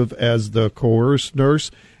active as the Coerced Nurse,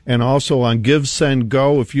 and also on Give, Send,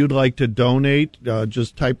 Go. If you'd like to donate,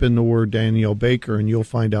 just type in the word Danielle Baker, and you'll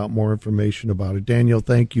find out more information about it. Danielle,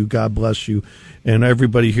 thank you. God bless you. And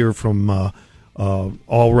everybody here from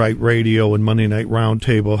All Right Radio and Monday Night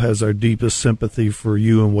Roundtable has our deepest sympathy for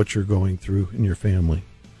you and what you're going through in your family.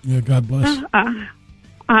 Yeah, God bless.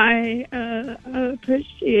 I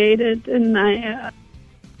appreciate it, and I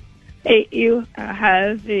hate you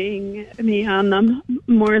having me on. I'm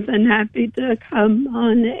more than happy to come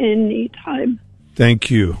on anytime. Thank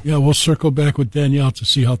you. Yeah, we'll circle back with Danielle to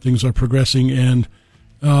see how things are progressing. And,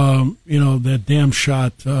 that damn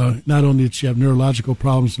shot, not only did she have neurological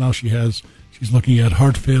problems, now she's looking at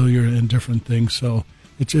heart failure and different things. So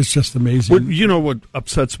it's just amazing. Well, you know what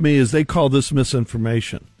upsets me is they call this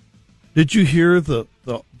misinformation. Did you hear the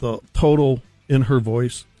total in her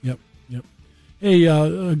voice? Yep. Hey,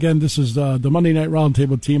 again, this is the Monday Night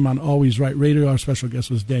Roundtable team on Always Right Radio. Our special guest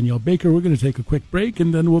was Danielle Baker. We're going to take a quick break,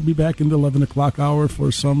 and then we'll be back in the 11 o'clock hour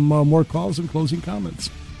for some more calls and closing comments.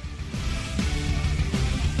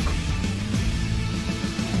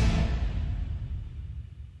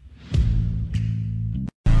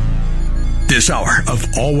 This hour of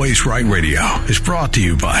Always Right Radio is brought to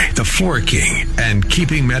you by The Floor King and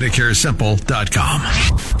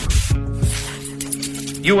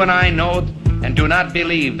KeepingMedicareSimple.com. You and I know and do not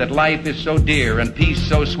believe that life is so dear and peace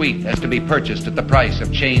so sweet as to be purchased at the price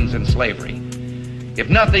of chains and slavery. If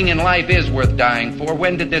nothing in life is worth dying for,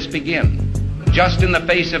 when did this begin? Just in the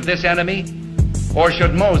face of this enemy? Or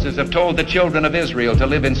should Moses have told the children of Israel to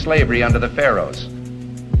live in slavery under the Pharaohs?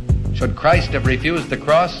 Should Christ have refused the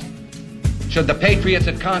cross? Should the patriots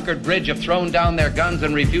at Concord Bridge have thrown down their guns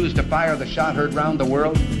and refused to fire the shot heard round the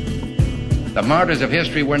world? The martyrs of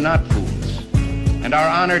history were not fools. And our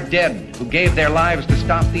honored dead, who gave their lives to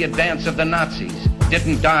stop the advance of the Nazis,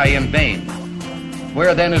 didn't die in vain.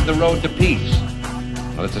 Where then is the road to peace?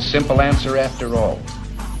 Well, it's a simple answer after all.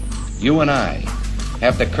 You and I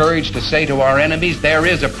have the courage to say to our enemies, there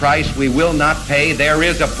is a price we will not pay. There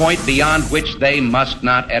is a point beyond which they must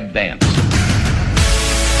not advance.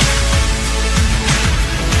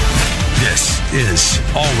 This is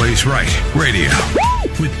Always Right Radio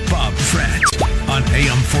with Bob Frantz on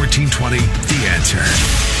AM 1420, The Answer.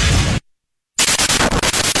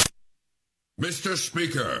 Mr.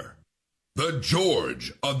 Speaker, the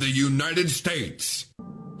George of the United States.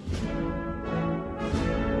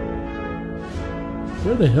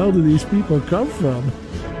 Where the hell do these people come from?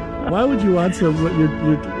 Why would you want some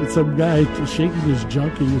guy shaking his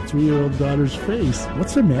junk in your 3-year-old daughter's face?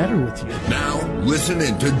 What's the matter with you? Now, listen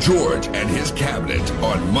in to George and his cabinet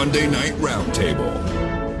on Monday Night Roundtable.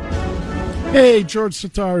 Hey, George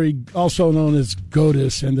Satari, also known as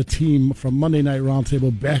Godis, and the team from Monday Night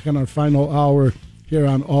Roundtable back in our final hour here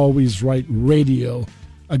on Always Right Radio.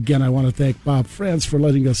 Again, I want to thank Bob Frantz for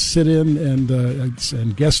letting us sit in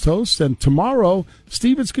and guest host. And tomorrow,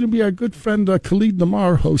 Steve, it's going to be our good friend Khalid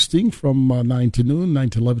Namar hosting from 9 to noon, 9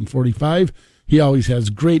 to 11:45. He always has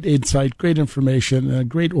great insight, great information,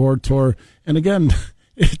 great orator. And again,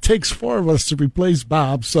 it takes 4 of us to replace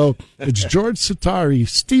Bob. So it's George Satari,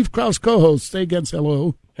 Steve Krause, co-host. Say again,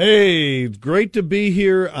 hello. Hey, great to be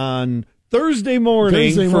here on Thursday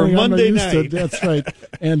morning for Monday night. That's right.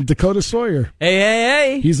 And Dakota Sawyer.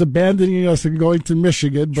 Hey. He's abandoning us and going to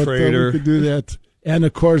Michigan, but we could do that. And,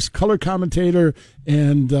 of course, color commentator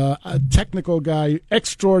and a technical guy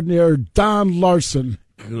extraordinaire, Don Larson.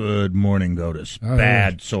 Good morning, Godis.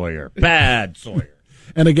 Bad Sawyer.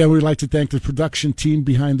 And again, we'd like to thank the production team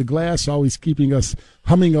behind the glass, always keeping us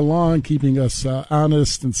humming along, keeping us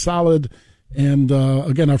honest and solid. And,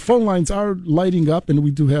 again, our phone lines are lighting up, and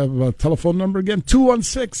we do have a telephone number again,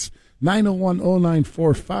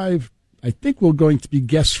 216-901-0945. I think we're going to be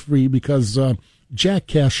guest-free because Jack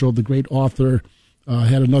Cashel, the great author,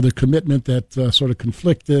 had another commitment that sort of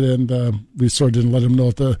conflicted, and we sort of didn't let him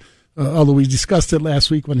know although we discussed it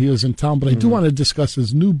last week when he was in town. But I do want to discuss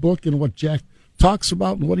his new book and what Jack talks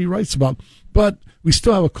about and what he writes about. But we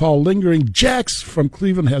still have a call lingering. Jax from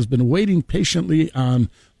Cleveland has been waiting patiently on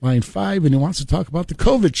line 5, and he wants to talk about the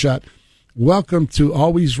COVID shot. Welcome to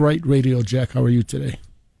Always Right Radio, Jack. How are you today?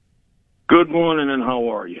 Good morning, and how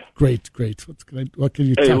are you? Great. What can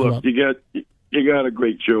you talk about? You got a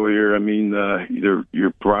great show here. I mean, your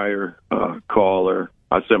prior caller,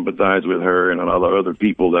 I sympathize with her and a lot of other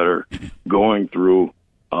people that are going through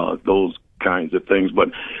those kinds of things. But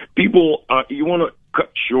people, you want to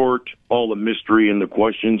cut short all the mystery and the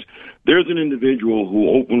questions. There's an individual who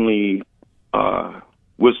openly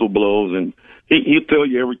whistleblows, and he'll tell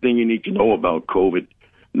you everything you need to know about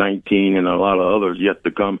COVID-19 and a lot of others yet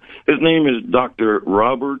to come. His name is Dr.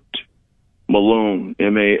 Robert Malone,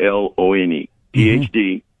 Malone,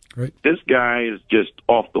 PhD. Right. This guy is just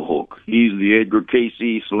off the hook. He's the Edgar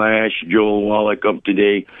Casey / Joel Wallach of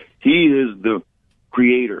today. He is the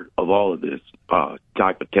creator of all of this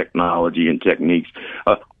type of technology and techniques.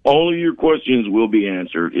 All of your questions will be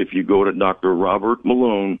answered if you go to Dr. Robert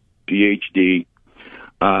Malone, PhD.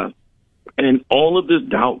 And all of this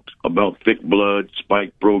doubt about thick blood,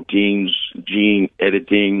 spike proteins, gene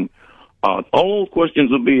editing, all those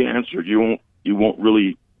questions will be answered. You won't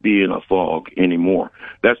really be in a fog anymore.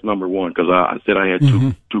 That's number one, because I said I had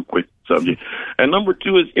two quick subjects. And number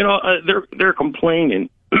two is, they're complaining,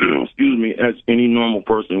 excuse me, as any normal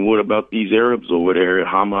person would, about these Arabs over there at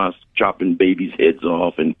Hamas chopping babies' heads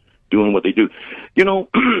off and doing what they do.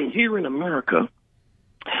 Here in America,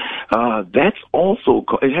 that's also,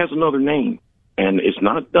 it has another name, and it's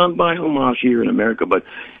not done by Hamas here in America, but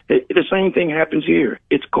the same thing happens here.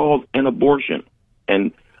 It's called an abortion,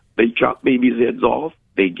 and they chop babies' heads off.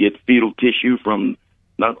 They get fetal tissue from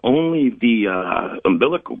not only the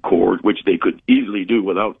umbilical cord, which they could easily do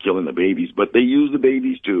without killing the babies, but they use the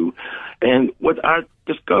babies too. And what I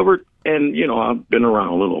discovered, and, I've been around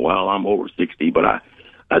a little while, I'm over 60, but I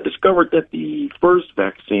discovered that the first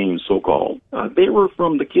vaccines, so-called, they were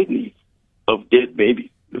from the kidneys of dead babies,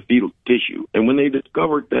 the fetal tissue. And when they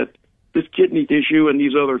discovered that this kidney tissue and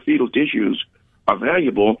these other fetal tissues are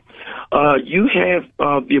valuable, you have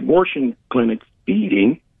the abortion clinics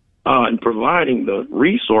feeding and providing the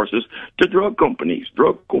resources to drug companies,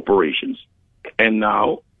 drug corporations. And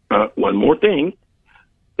now, one more thing,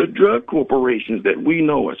 the drug corporations that we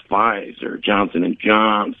know as Pfizer, Johnson &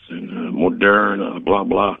 Johnson, Moderna, blah,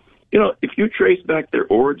 blah, if you trace back their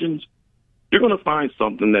origins, you're going to find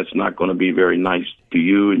something that's not going to be very nice to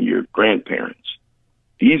you and your grandparents.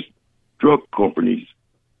 These drug companies,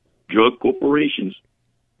 drug corporations,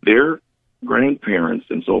 their grandparents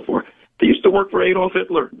and so forth, they used to work for Adolf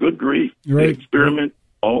Hitler. Good grief. Right. They experiment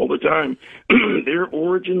all the time. Their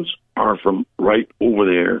origins are from right over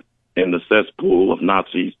there in the cesspool of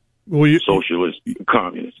Nazis, socialists,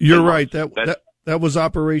 communists. You're right. That was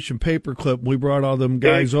Operation Paperclip. We brought all them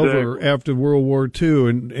guys over after World War II,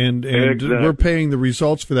 and we're paying the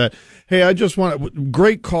results for that. Hey, I just want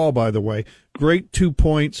great call, by the way. Great 2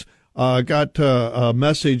 points. Got a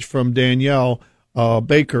message from Danielle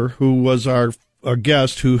Baker, who was our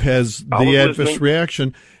guest, who has the adverse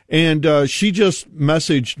reaction, and she just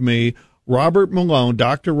messaged me. Robert Malone,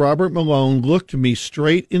 Dr. Robert Malone, looked me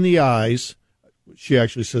straight in the eyes she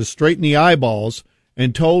actually says, straight in the eyeballs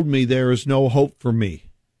and told me there is no hope for me.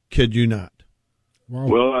 Kid you not. Wow.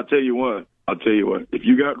 Well, I'll tell you what. If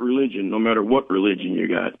you got religion, no matter what religion you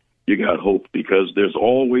got hope, because there's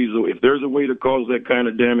always, if there's a way to cause that kind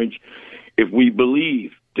of damage, if we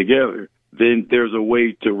believe together, then there's a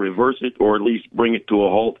way to reverse it, or at least bring it to a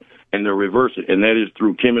halt and to reverse it. And that is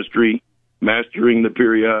through chemistry, mastering the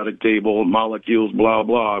periodic table, molecules, blah,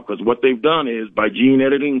 blah. Because what they've done is, by gene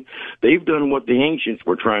editing, they've done what the ancients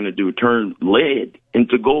were trying to do, turn lead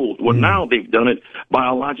into gold. Well, now they've done it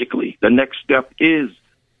biologically. The next step is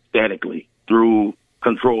statically, through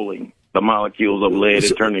controlling the molecules of lead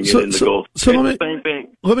and turning it into gold. So it's the same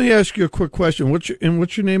thing. Let me ask you a quick question. What's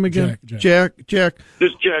your name again? Jack. This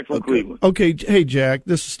is Jack from Cleveland. Okay. Hey, Jack.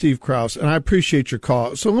 This is Steve Krause, and I appreciate your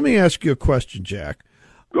call. So let me ask you a question, Jack.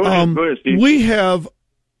 Go ahead, Steve. We have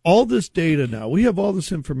all this data now. We have all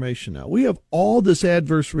this information now. We have all this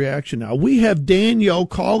adverse reaction now. We have Danielle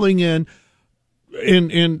calling in,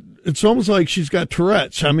 and it's almost like she's got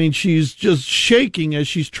Tourette's. I mean, she's just shaking as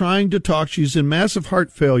she's trying to talk. She's in massive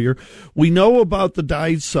heart failure. We know about the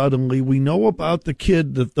died suddenly. We know about the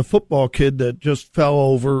kid, the football kid that just fell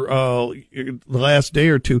over the last day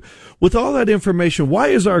or two. With all that information, why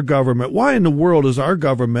in the world is our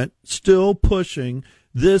government still pushing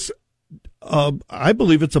this, I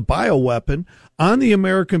believe it's a bioweapon, on the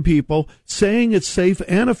American people, saying it's safe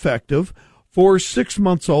and effective for 6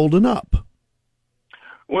 months old and up?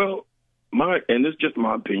 Well, and this is just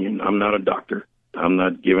my opinion. I'm not a doctor. I'm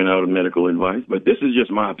not giving out medical advice, but this is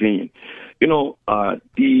just my opinion.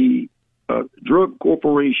 The drug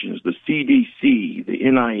corporations, the CDC, the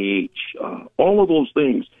NIH, all of those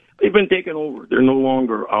things, they've been taken over. They're no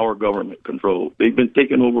longer our government controlled. They've been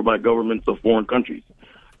taken over by governments of foreign countries.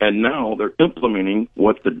 And now they're implementing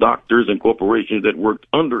what the doctors and corporations that worked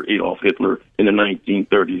under Adolf Hitler in the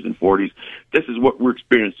 1930s and 40s, this is what we're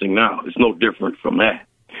experiencing now. It's no different from that.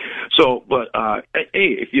 So, but,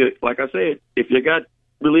 hey, if you got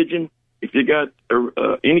religion, if you got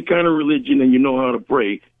any kind of religion and you know how to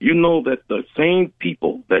pray, you know that the same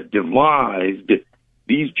people that devised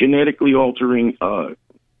these genetically altering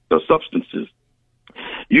the substances,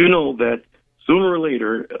 you know that sooner or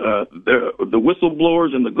later the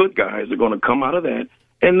whistleblowers and the good guys are going to come out of that,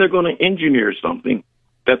 and they're going to engineer something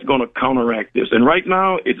that's going to counteract this. And right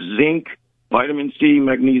now it's zinc, vitamin C,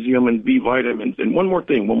 magnesium, and B vitamins. And one more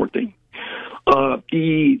thing.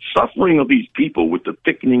 The suffering of these people with the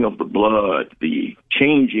thickening of the blood, the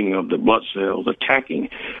changing of the blood cells, attacking,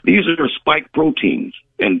 these are spike proteins,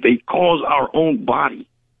 and they cause our own body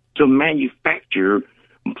to manufacture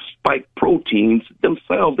spike proteins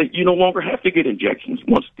themselves, that you no longer have to get injections.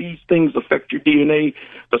 Once these things affect your DNA,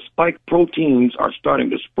 the spike proteins are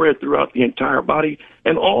starting to spread throughout the entire body,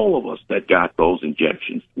 and all of us that got those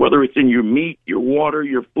injections, whether it's in your meat, your water,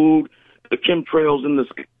 your food, the chemtrails in the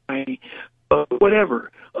sky,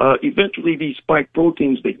 whatever, eventually these spike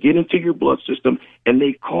proteins, they get into your blood system and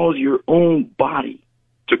they cause your own body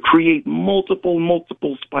to create multiple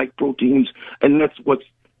spike proteins, and that's what's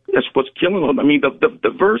killing them. I mean,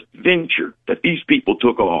 the first venture that these people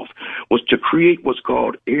took off was to create what's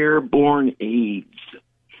called airborne AIDS.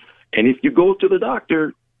 And if you go to the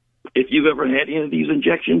doctor, if you've ever had any of these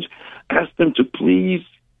injections, ask them to please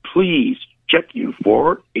check you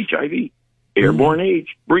for HIV, airborne AIDS.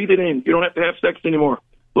 Breathe it in. You don't have to have sex anymore.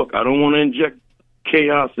 Look, I don't want to inject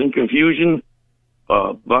chaos and confusion.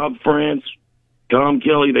 Bob Frantz, Tom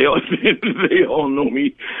Kelly, they all know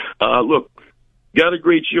me. Look, got a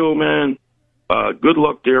great show, man. Good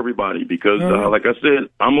luck to everybody, because, like I said,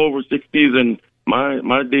 I'm over 60s and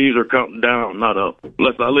my days are counting down, not up,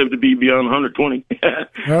 unless I live to be beyond 120.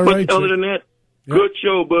 All right, other than that, good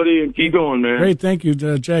show, buddy, and keep going, man. Great, thank you,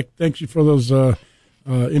 Jack. Thank you for those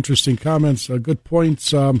interesting comments, good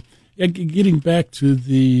points. Getting back to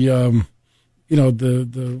the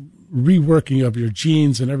reworking of your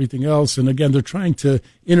genes and everything else. And again, they're trying to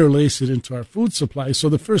interlace it into our food supply. So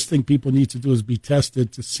the first thing people need to do is be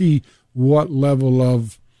tested to see what level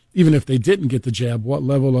of, even if they didn't get the jab, what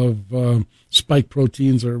level of spike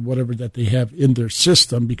proteins or whatever that they have in their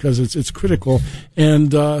system, because it's critical.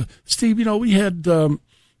 And Steve, we had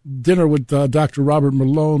dinner with Dr. Robert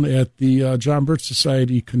Malone at the John Birch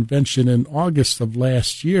Society convention in August of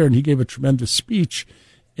last year, and he gave a tremendous speech.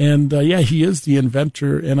 And, he is the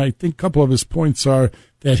inventor, and I think a couple of his points are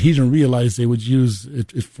that he didn't realize they would use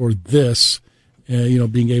it for this,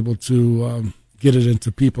 being able to get it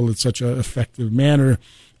into people in such an effective manner.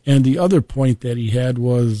 And the other point that he had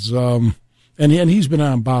was, and he's been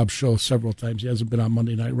on Bob's show several times. He hasn't been on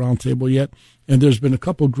Monday Night Roundtable yet. And there's been a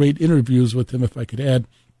couple great interviews with him, if I could add.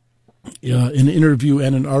 an interview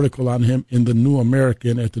and an article on him in the New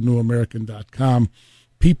American at thenewamerican.com.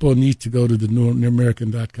 People need to go to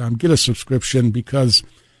thenewamerican.com, get a subscription, because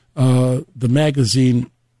the magazine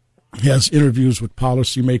has interviews with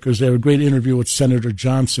policymakers. They have a great interview with Senator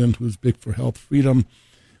Johnson, who's big for health freedom,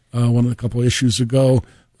 one of a couple issues ago.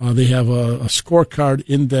 They have a scorecard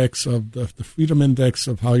index of the Freedom Index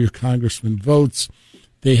of how your congressman votes.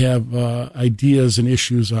 They have ideas and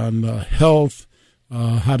issues on health,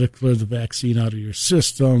 how to clear the vaccine out of your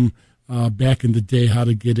system, back in the day, how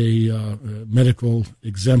to get a medical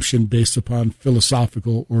exemption based upon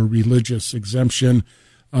philosophical or religious exemption,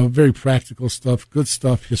 very practical stuff, good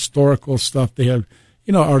stuff, historical stuff. They have,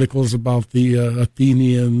 articles about the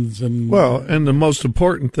Athenians. And the most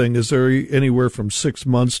important thing is they're anywhere from 6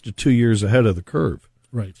 months to 2 years ahead of the curve.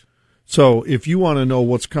 Right. So if you want to know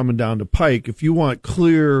what's coming down the pike, if you want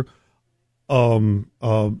clear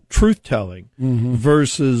truth-telling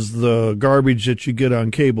versus the garbage that you get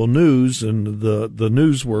on cable news and the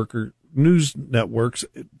news networks,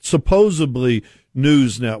 supposedly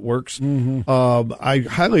news networks, I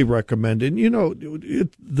highly recommend it.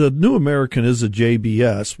 The New American is a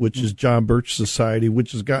JBS, which is John Birch Society,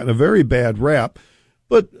 which has gotten a very bad rap.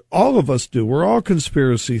 But all of us do. We're all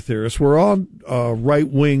conspiracy theorists. We're all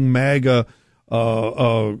right-wing MAGA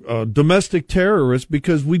domestic terrorists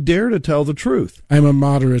because we dare to tell the truth. I'm a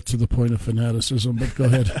moderate to the point of fanaticism, but go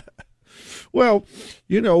ahead. Well,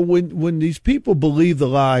 when these people believe the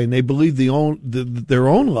lie and they believe their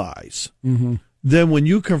own lies, then when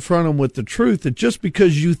you confront them with the truth, that just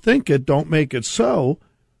because you think it, don't make it so.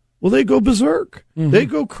 Well, they go berserk. They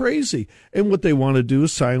go crazy. And what they want to do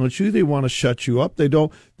is silence you. They want to shut you up. They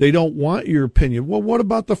don't want your opinion. Well, what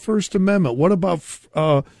about the First Amendment? What about,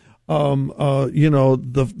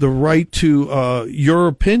 the right to, your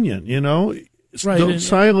opinion, Right. Don't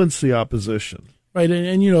silence the opposition. Right.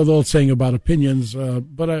 And the old saying about opinions,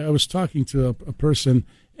 but I was talking to a person,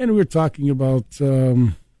 and we were talking about,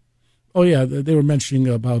 they were mentioning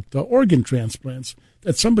about organ transplants,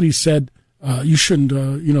 that somebody said, you shouldn't,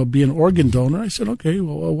 be an organ donor. I said, okay,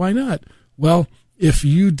 well, why not? Well, if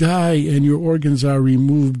you die and your organs are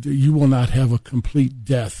removed, you will not have a complete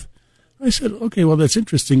death. I said, okay, well, that's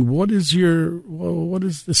interesting. What is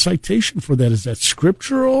the citation for that? Is that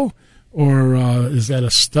scriptural, or is that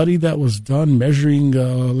a study that was done measuring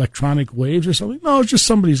electronic waves or something? No, it's just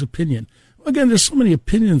somebody's opinion. Again, there's so many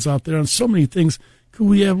opinions out there on so many things. Could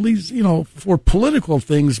we at least, for political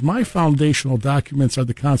things, my foundational documents are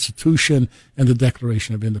the Constitution and the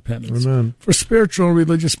Declaration of Independence. Amen. For spiritual and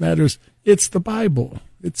religious matters, it's the Bible.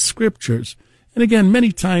 It's scriptures. And again,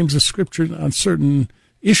 many times the scripture on certain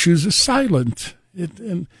issues is silent.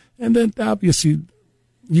 And then obviously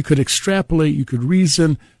you could extrapolate, you could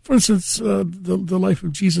reason. For instance, the life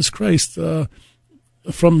of Jesus Christ,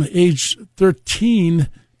 from age 13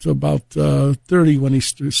 to about 30 when he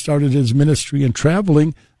started his ministry and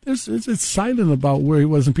traveling, it's silent about where he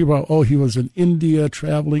was. And people are, he was in India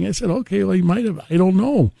traveling. I said, okay, well, he might have. I don't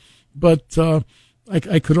know. But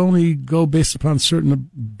I could only go based upon certain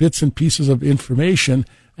bits and pieces of information.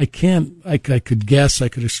 I could guess, I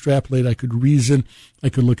could extrapolate, I could reason, I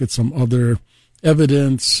could look at some other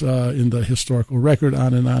evidence in the historical record,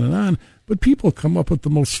 on and on and on. But people come up with the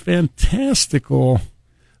most fantastical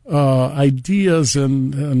ideas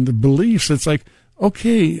and beliefs. It's like,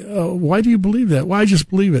 okay, why do you believe that? Why just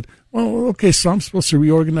believe it? Well, okay, so I'm supposed to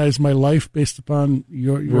reorganize my life based upon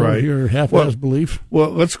your half-assed belief? Well,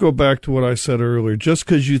 let's go back to what I said earlier. Just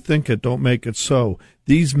because you think it, don't make it so.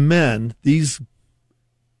 These men, these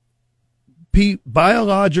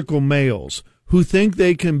biological males who think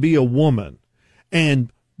they can be a woman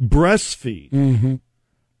and breastfeed.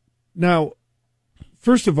 Now,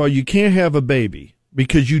 first of all, you can't have a baby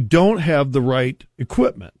because you don't have the right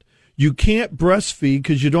equipment. You can't breastfeed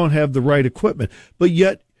because you don't have the right equipment. But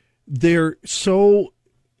yet they're so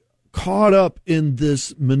caught up in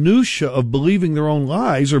this minutia of believing their own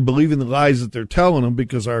lies, or believing the lies that they're telling them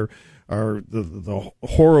because the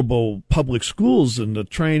horrible public schools and the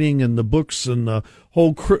training and the books and the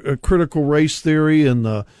whole critical race theory and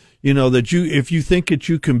if you think it,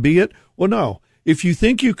 you can be it. Well, no. If you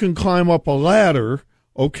think you can climb up a ladder,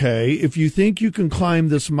 okay. If you think you can climb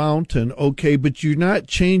this mountain, okay, but you're not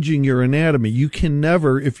changing your anatomy. You can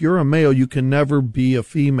never, if you're a male, you can never be a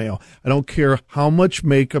female. I don't care how much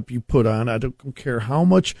makeup you put on. I don't care how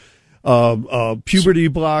much puberty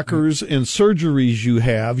blockers and surgeries you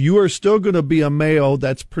have. You are still going to be a male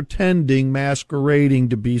that's pretending, masquerading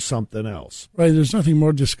to be something else. Right. There's nothing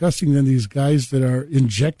more disgusting than these guys that are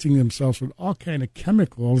injecting themselves with all kind of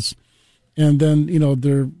chemicals, and then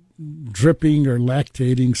they're dripping or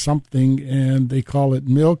lactating something, and they call it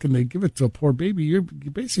milk, and they give it to a poor baby. You're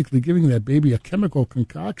basically giving that baby a chemical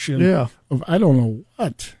concoction of I don't know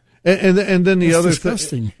what. And then the other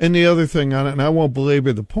thing, and the other thing on it, and I won't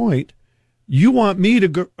belabor the point. You want me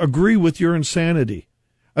to agree with your insanity?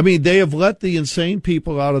 I mean, they have let the insane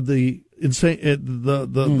people out of the insane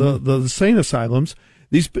the insane asylums.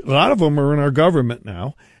 A lot of them are in our government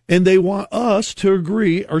now, and they want us to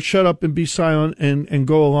agree or shut up and be silent and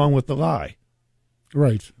go along with the lie.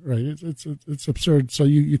 Right. It's absurd. So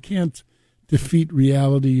you can't defeat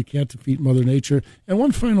reality. You can't defeat Mother Nature. And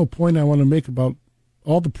one final point I want to make about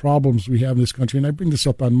all the problems we have in this country, and I bring this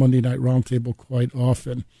up on Monday Night Roundtable quite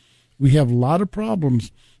often. We have a lot of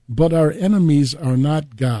problems, but our enemies are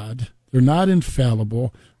not God. They're not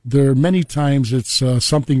infallible. Many times it's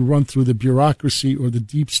something run through the bureaucracy or the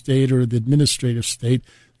deep state or the administrative state.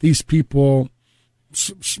 These people,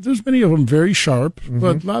 there's many of them very sharp,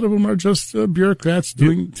 but a lot of them are just bureaucrats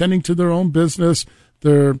tending to their own business.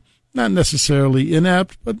 They're not necessarily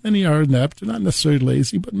inept, but many are inept. They're not necessarily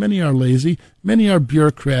lazy, but many are lazy. Many are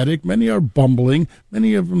bureaucratic. Many are bumbling.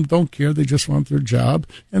 Many of them don't care. They just want their job,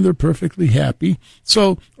 and they're perfectly happy.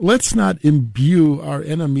 So let's not imbue our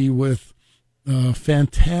enemy with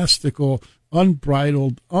fantastical,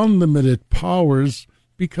 unbridled, unlimited powers,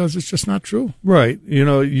 because it's just not true. Right. You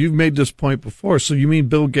know, you've made this point before. So you mean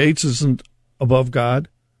Bill Gates isn't above God?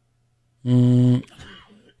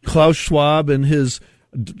 Klaus Schwab and his,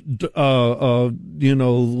 Lord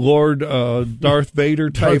Darth Vader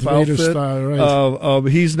type outfit. Style,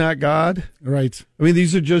 right. He's not God? Right. I mean,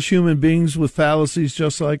 these are just human beings with fallacies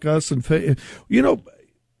just like us. And,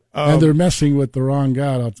 and they're messing with the wrong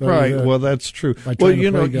God, I'll tell you that. Right, well, that's true. Well,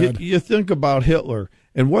 you think about Hitler,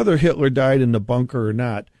 and whether Hitler died in the bunker or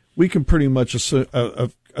not, we can pretty much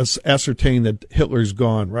ascertain that Hitler's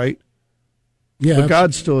gone, right? Yeah. But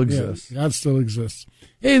God still exists. Yeah, God still exists.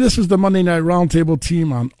 Hey, this is the Monday Night Roundtable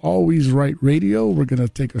team on Always Right Radio. We're going to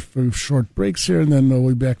take a few short breaks here, and then we'll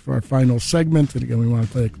be back for our final segment. And again, we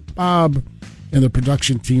want to thank Bob and the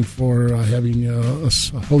production team for having us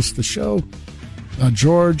host the show.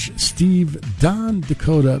 George, Steve, Don,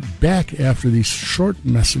 Dakota, back after these short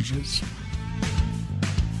messages.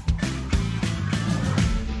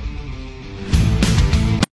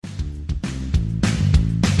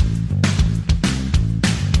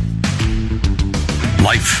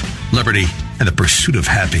 Life, liberty, and the pursuit of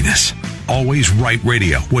happiness. Always Right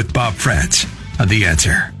Radio with Bob Frantz on The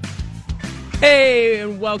Answer. Hey,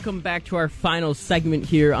 and welcome back to our final segment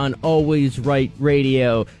here on Always Right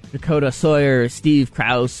Radio. Dakota Sawyer, Steve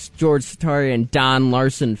Krause, George Satari, and Don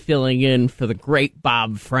Larson filling in for the great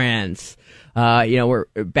Bob Frantz. We're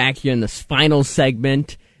back here in this final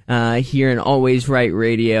segment here in Always Right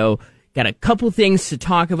Radio. Got a couple things to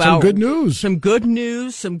talk about. Some good news.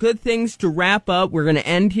 Some good things to wrap up. We're going to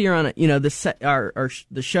end here on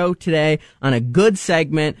the show today on a good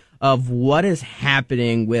segment of what is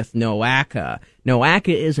happening with NOACA.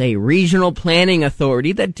 NOACA is a regional planning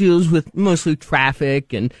authority that deals with mostly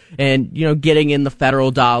traffic and getting in the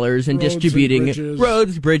federal dollars and distributing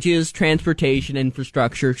roads, bridges, transportation,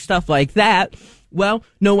 infrastructure, stuff like that. Well,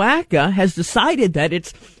 NOACA has decided that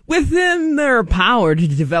it's within their power to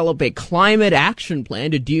develop a climate action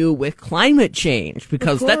plan to deal with climate change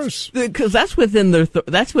because that's within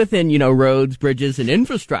roads, bridges, and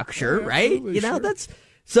infrastructure, right?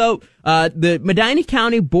 So the Medina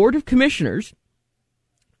County Board of Commissioners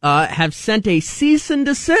have sent a cease and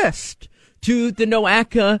desist to the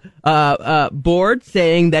NOACA board,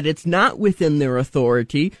 saying that it's not within their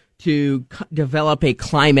authority to develop a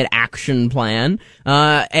climate action plan,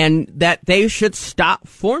 and that they should stop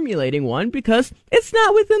formulating one because it's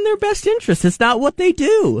not within their best interest. It's not what they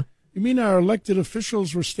do. You mean our elected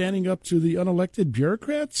officials were standing up to the unelected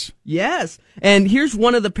bureaucrats? Yes. And here's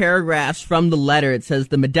one of the paragraphs from the letter. It says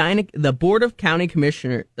the Medina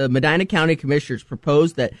County Commissioners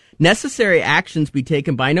proposed that necessary actions be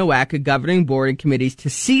taken by NOACA governing board and committees to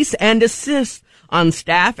cease and desist on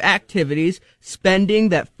staff activities, spending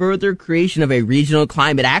that further creation of a regional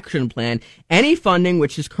climate action plan. Any funding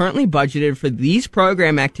which is currently budgeted for these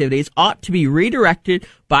program activities ought to be redirected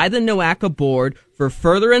by the NOACA board for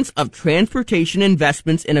furtherance of transportation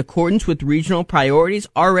investments in accordance with regional priorities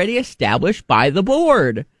already established by the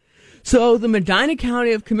board. So the Medina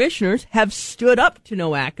County of Commissioners have stood up to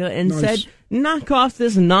NOACA and said, knock off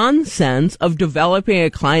this nonsense of developing a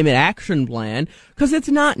climate action plan because it's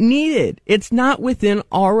not needed. It's not within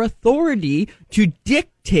our authority to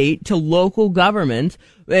dictate to local governments.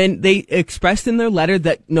 And they expressed in their letter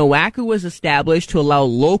that NOACA was established to allow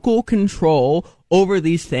local control over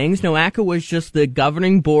these things. NOACA was just the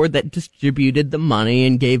governing board that distributed the money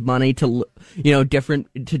and gave money to,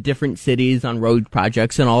 different cities on road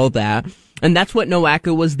projects and all of that. And that's what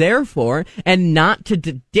NOACA was there for, and not to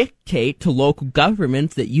dictate to local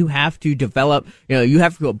governments that you have to develop, you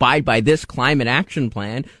have to abide by this climate action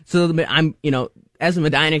plan. So as a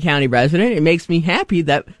Medina County resident, it makes me happy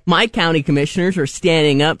that my county commissioners are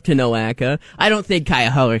standing up to NOACA. I don't think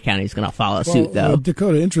Cuyahoga County is going to follow suit, though.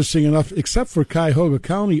 Dakota, interesting enough, except for Cuyahoga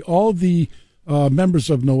County, all the members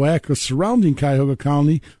of NOACA surrounding Cuyahoga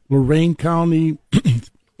County, Lorain County,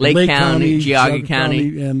 Lake County, Geauga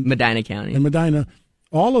County, and Medina County. And Medina,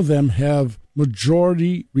 all of them have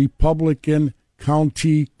majority Republican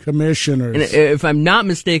county commissioners. And if I'm not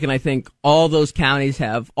mistaken, I think all those counties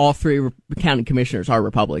have, all three county commissioners are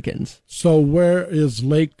Republicans. So where is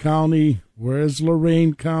Lake County? Where is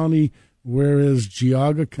Lorain County? Where is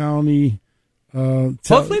Geauga County?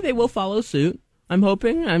 Hopefully they will follow suit. I'm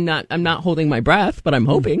hoping. I'm not holding my breath, but I'm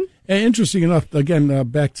hoping. And interesting enough, again,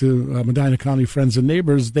 back to Medina County Friends and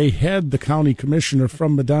Neighbors, they had the county commissioner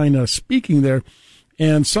from Medina speaking there,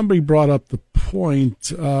 and somebody brought up the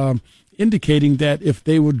point indicating that if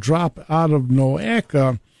they would drop out of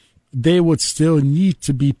NOACA, they would still need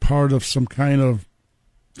to be part of some kind of,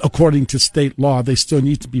 according to state law, they still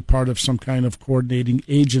need to be part of some kind of coordinating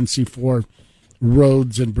agency for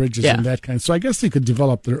roads and bridges and that kind. So I guess they could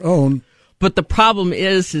develop their own. But the problem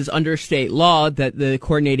is under state law that the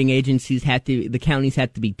coordinating agencies the counties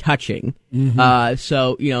have to be touching. Mm-hmm.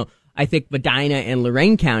 So, I think Medina and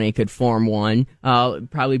Lorain County could form one.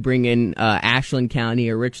 Probably bring in Ashland County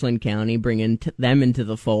or Richland County, bring them into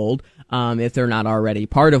the fold if they're not already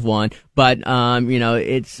part of one. But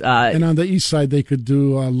it's and on the east side they could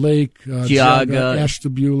do Lake, Geauga,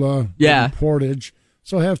 Ashtabula, and Portage.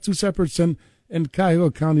 So have two separates, and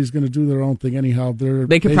Cuyahoga County is going to do their own thing anyhow.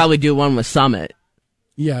 They could probably do one with Summit.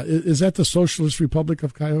 Yeah, is that the Socialist Republic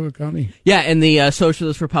of Cuyahoga County? Yeah, and the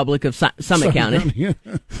Socialist Republic of Summit County. Yeah.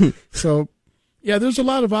 So, there's a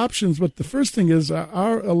lot of options, but the first thing is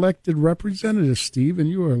our elected representatives, Steve, and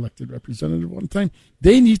you were elected representative one time,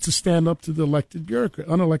 they need to stand up to the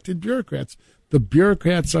unelected bureaucrats. The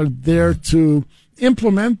bureaucrats are there to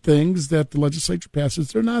implement things that the legislature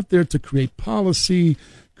passes. They're not there to create policy,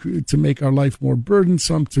 to make our life more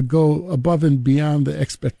burdensome, to go above and beyond the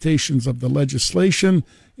expectations of the legislation.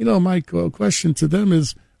 My question to them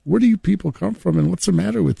is, where do you people come from, and what's the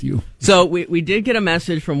matter with you? So we did get a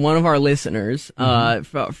message from one of our listeners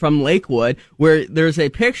from Lakewood, where there's a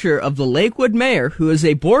picture of the Lakewood mayor, who is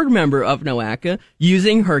a board member of NOACA,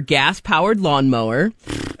 using her gas-powered lawnmower.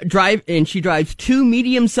 And she drives two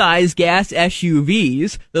medium-sized gas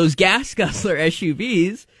SUVs, those gas guzzler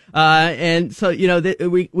SUVs. And so,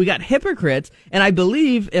 we got hypocrites. And I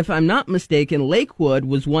believe, if I'm not mistaken, Lakewood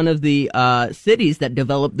was one of the cities that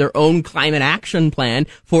developed their own climate action plan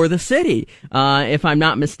for the city, if I'm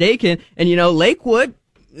not mistaken. And, Lakewood,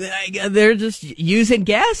 they're just using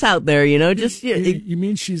gas out there, You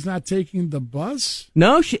mean she's not taking the bus?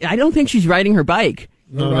 No, I don't think she's riding her bike.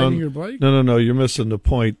 Riding her bike? No, you're missing the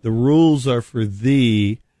point. The rules are for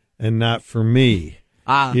thee and not for me.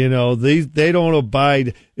 They don't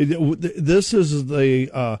abide. This is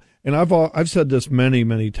the and I've said this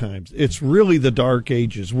many times. It's really the Dark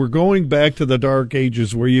Ages. We're going back to the Dark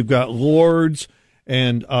Ages where you've got lords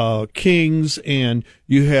and kings, and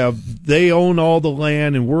they own all the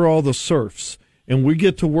land, and we're all the serfs, and we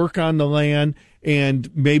get to work on the land and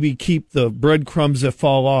maybe keep the breadcrumbs that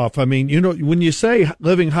fall off. I mean, when you say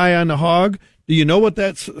living high on the hog, do you know what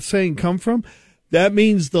that's saying come from? That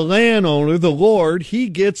means the landowner, the lord, he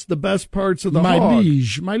gets the best parts of the hog.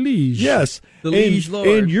 My liege. Yes. The liege lord.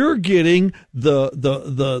 And you're getting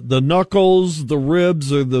the knuckles, the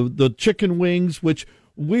ribs, or the chicken wings, which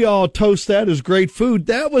we all toast that as great food.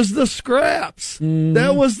 That was the scraps.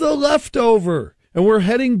 That was the leftover. And we're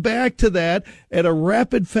heading back to that at a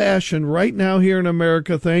rapid fashion right now here in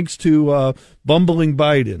America, thanks to bumbling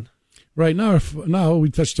Biden. Right now we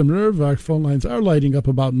touched a nerve. Our phone lines are lighting up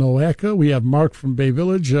about NOACA. We have Mark from Bay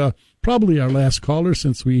Village, probably our last caller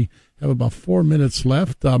since we have about 4 minutes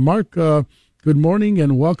left. Mark, good morning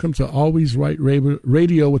and welcome to Always Right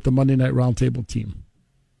Radio with the Monday Night Roundtable team.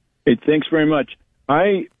 Hey, thanks very much.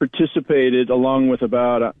 I participated along with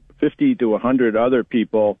about 50 to 100 other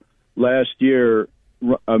people last year,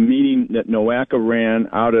 a meeting that NOACA ran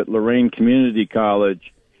out at Lorain Community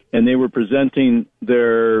College, and they were presenting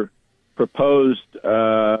their proposed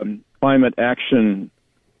climate action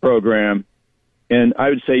program, and I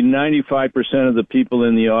would say 95% of the people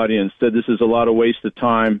in the audience said this is a lot of waste of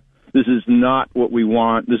time. This is not what we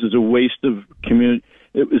want. This is a waste of community.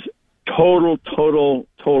 It was total.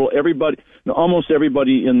 Everybody, almost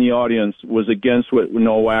everybody in the audience was against what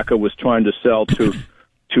Nowacka was trying to sell to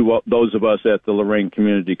those of us at the Lorraine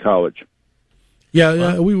Community College.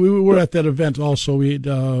 Yeah, we were at that event also. We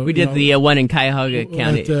did the one in Cuyahoga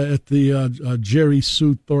County. At the Jerry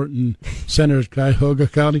Sue Thornton Center at Cuyahoga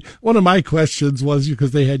County. One of my questions was,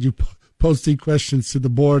 because they had you posting questions to the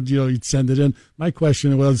board, you'd send it in. My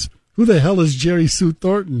question was, who the hell is Jerry Sue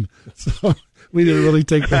Thornton? So we didn't really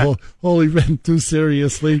take the whole event too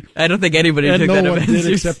seriously. I don't think anybody took that event. No one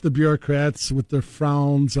did except the bureaucrats with their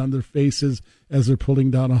frowns on their faces as they're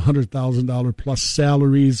pulling down $100,000 plus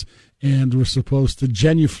salaries. And we're supposed to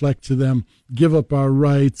genuflect to them, give up our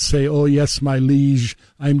rights, say, "Oh yes, my liege,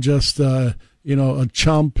 I'm just a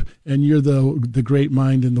chump, and you're the great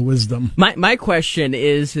mind and the wisdom." My question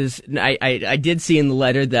is I did see in the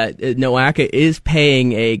letter that Nowacka is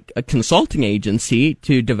paying a consulting agency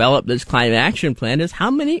to develop this climate action plan. How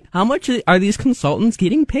much are these consultants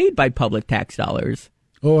getting paid by public tax dollars?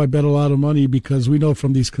 Oh, I bet a lot of money, because we know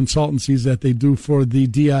from these consultancies that they do for the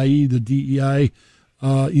DIE, the DEI.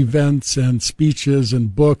 Events and speeches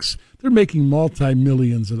and books, they're making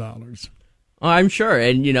multi-millions of dollars. Oh, I'm sure.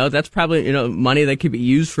 And, that's probably, money that could be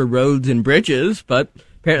used for roads and bridges, but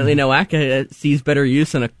apparently Nowacka sees better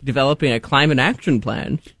use in developing a climate action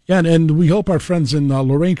plan. Yeah, and we hope our friends in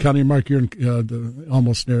Lorain County, Mark, you're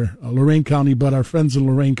almost near Lorain County, but our friends in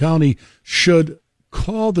Lorain County should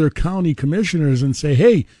call their county commissioners and say,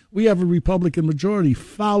 "Hey, we have a Republican majority.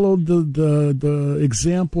 Follow the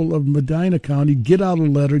example of Medina County. Get out a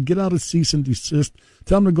letter, get out a cease and desist.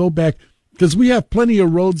 Tell them to go back, because we have plenty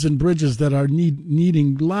of roads and bridges that are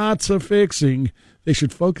needing lots of fixing. They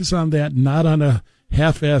should focus on that, not on a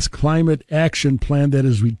half-assed climate action plan that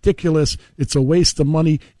is ridiculous. It's a waste of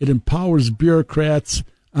money. It empowers bureaucrats,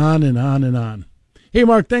 on and on and on." Hey,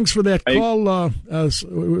 Mark, thanks for that call.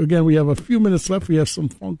 Again, we have a few minutes left. We have some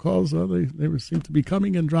phone calls. They seem to be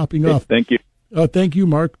coming and dropping off. Thank you. Thank you,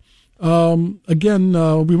 Mark. Again,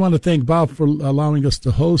 we want to thank Bob for allowing us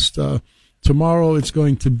to host. Tomorrow it's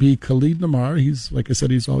going to be Khalid Namar. Like I said,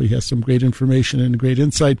 he has some great information and great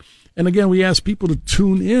insight. And again, we ask people to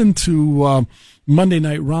tune in to Monday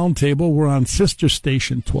Night Roundtable. We're on Sister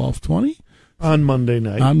Station 1220. On Monday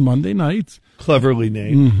night. Cleverly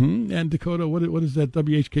named. Mm-hmm. And Dakota, what is that?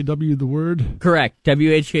 WHKW, the word? Correct.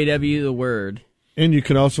 WHKW, the word. And you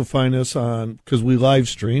can also find us because we live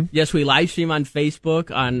stream. Yes, we live stream on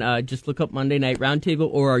Facebook. Just look up Monday Night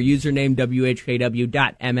Roundtable or our username,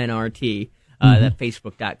 WHKW.MNRT. That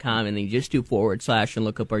Facebook.com, and then you just do / and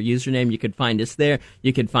look up our username. You could find us there.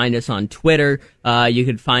 You could find us on Twitter. You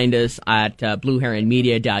could find us at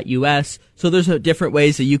blueheronmedia.us. So there's different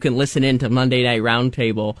ways that you can listen in to Monday Night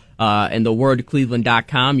Roundtable and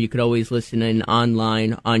thewordcleveland.com. You could always listen in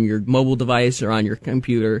online on your mobile device or on your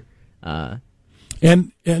computer. And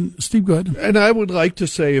Steve, go ahead. And I would like to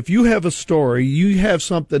say, if you have a story, you have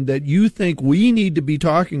something that you think we need to be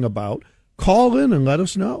talking about, call in and let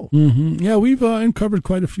us know. Mm-hmm. Yeah, we've uncovered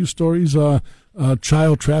quite a few stories,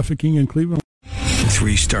 child trafficking in Cleveland.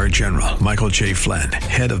 3-star General Michael J. Flynn,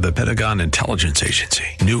 head of the Pentagon Intelligence Agency,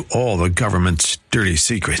 knew all the government's dirty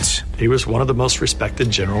secrets. He was one of the most respected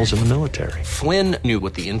generals in the military. Flynn knew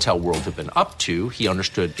what the intel world had been up to. He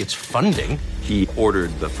understood its funding. He ordered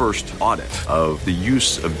the first audit of the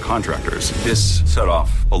use of contractors. This set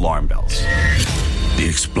off alarm bells. The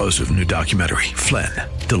explosive new documentary, Flynn,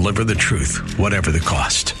 Deliver the Truth, Whatever the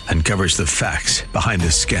Cost, uncovers the facts behind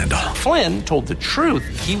this scandal. Flynn told the truth.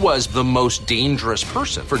 He was the most dangerous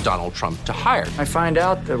person for Donald Trump to hire. I find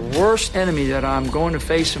out the worst enemy that I'm going to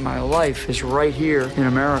face in my life is right here in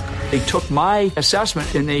America. They took my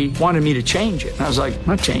assessment and they wanted me to change it. And I was like, I'm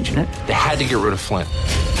not changing it. They had to get rid of Flynn.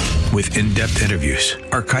 With in-depth interviews,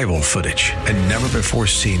 archival footage, and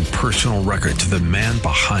never-before-seen personal records of the man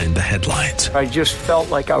behind the headlines. I just felt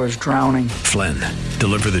like I was drowning. Flynn,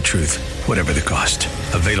 Deliver the Truth, Whatever the Cost.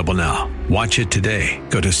 Available now. Watch it today.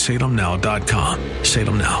 Go to salemnow.com.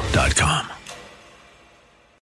 salemnow.com.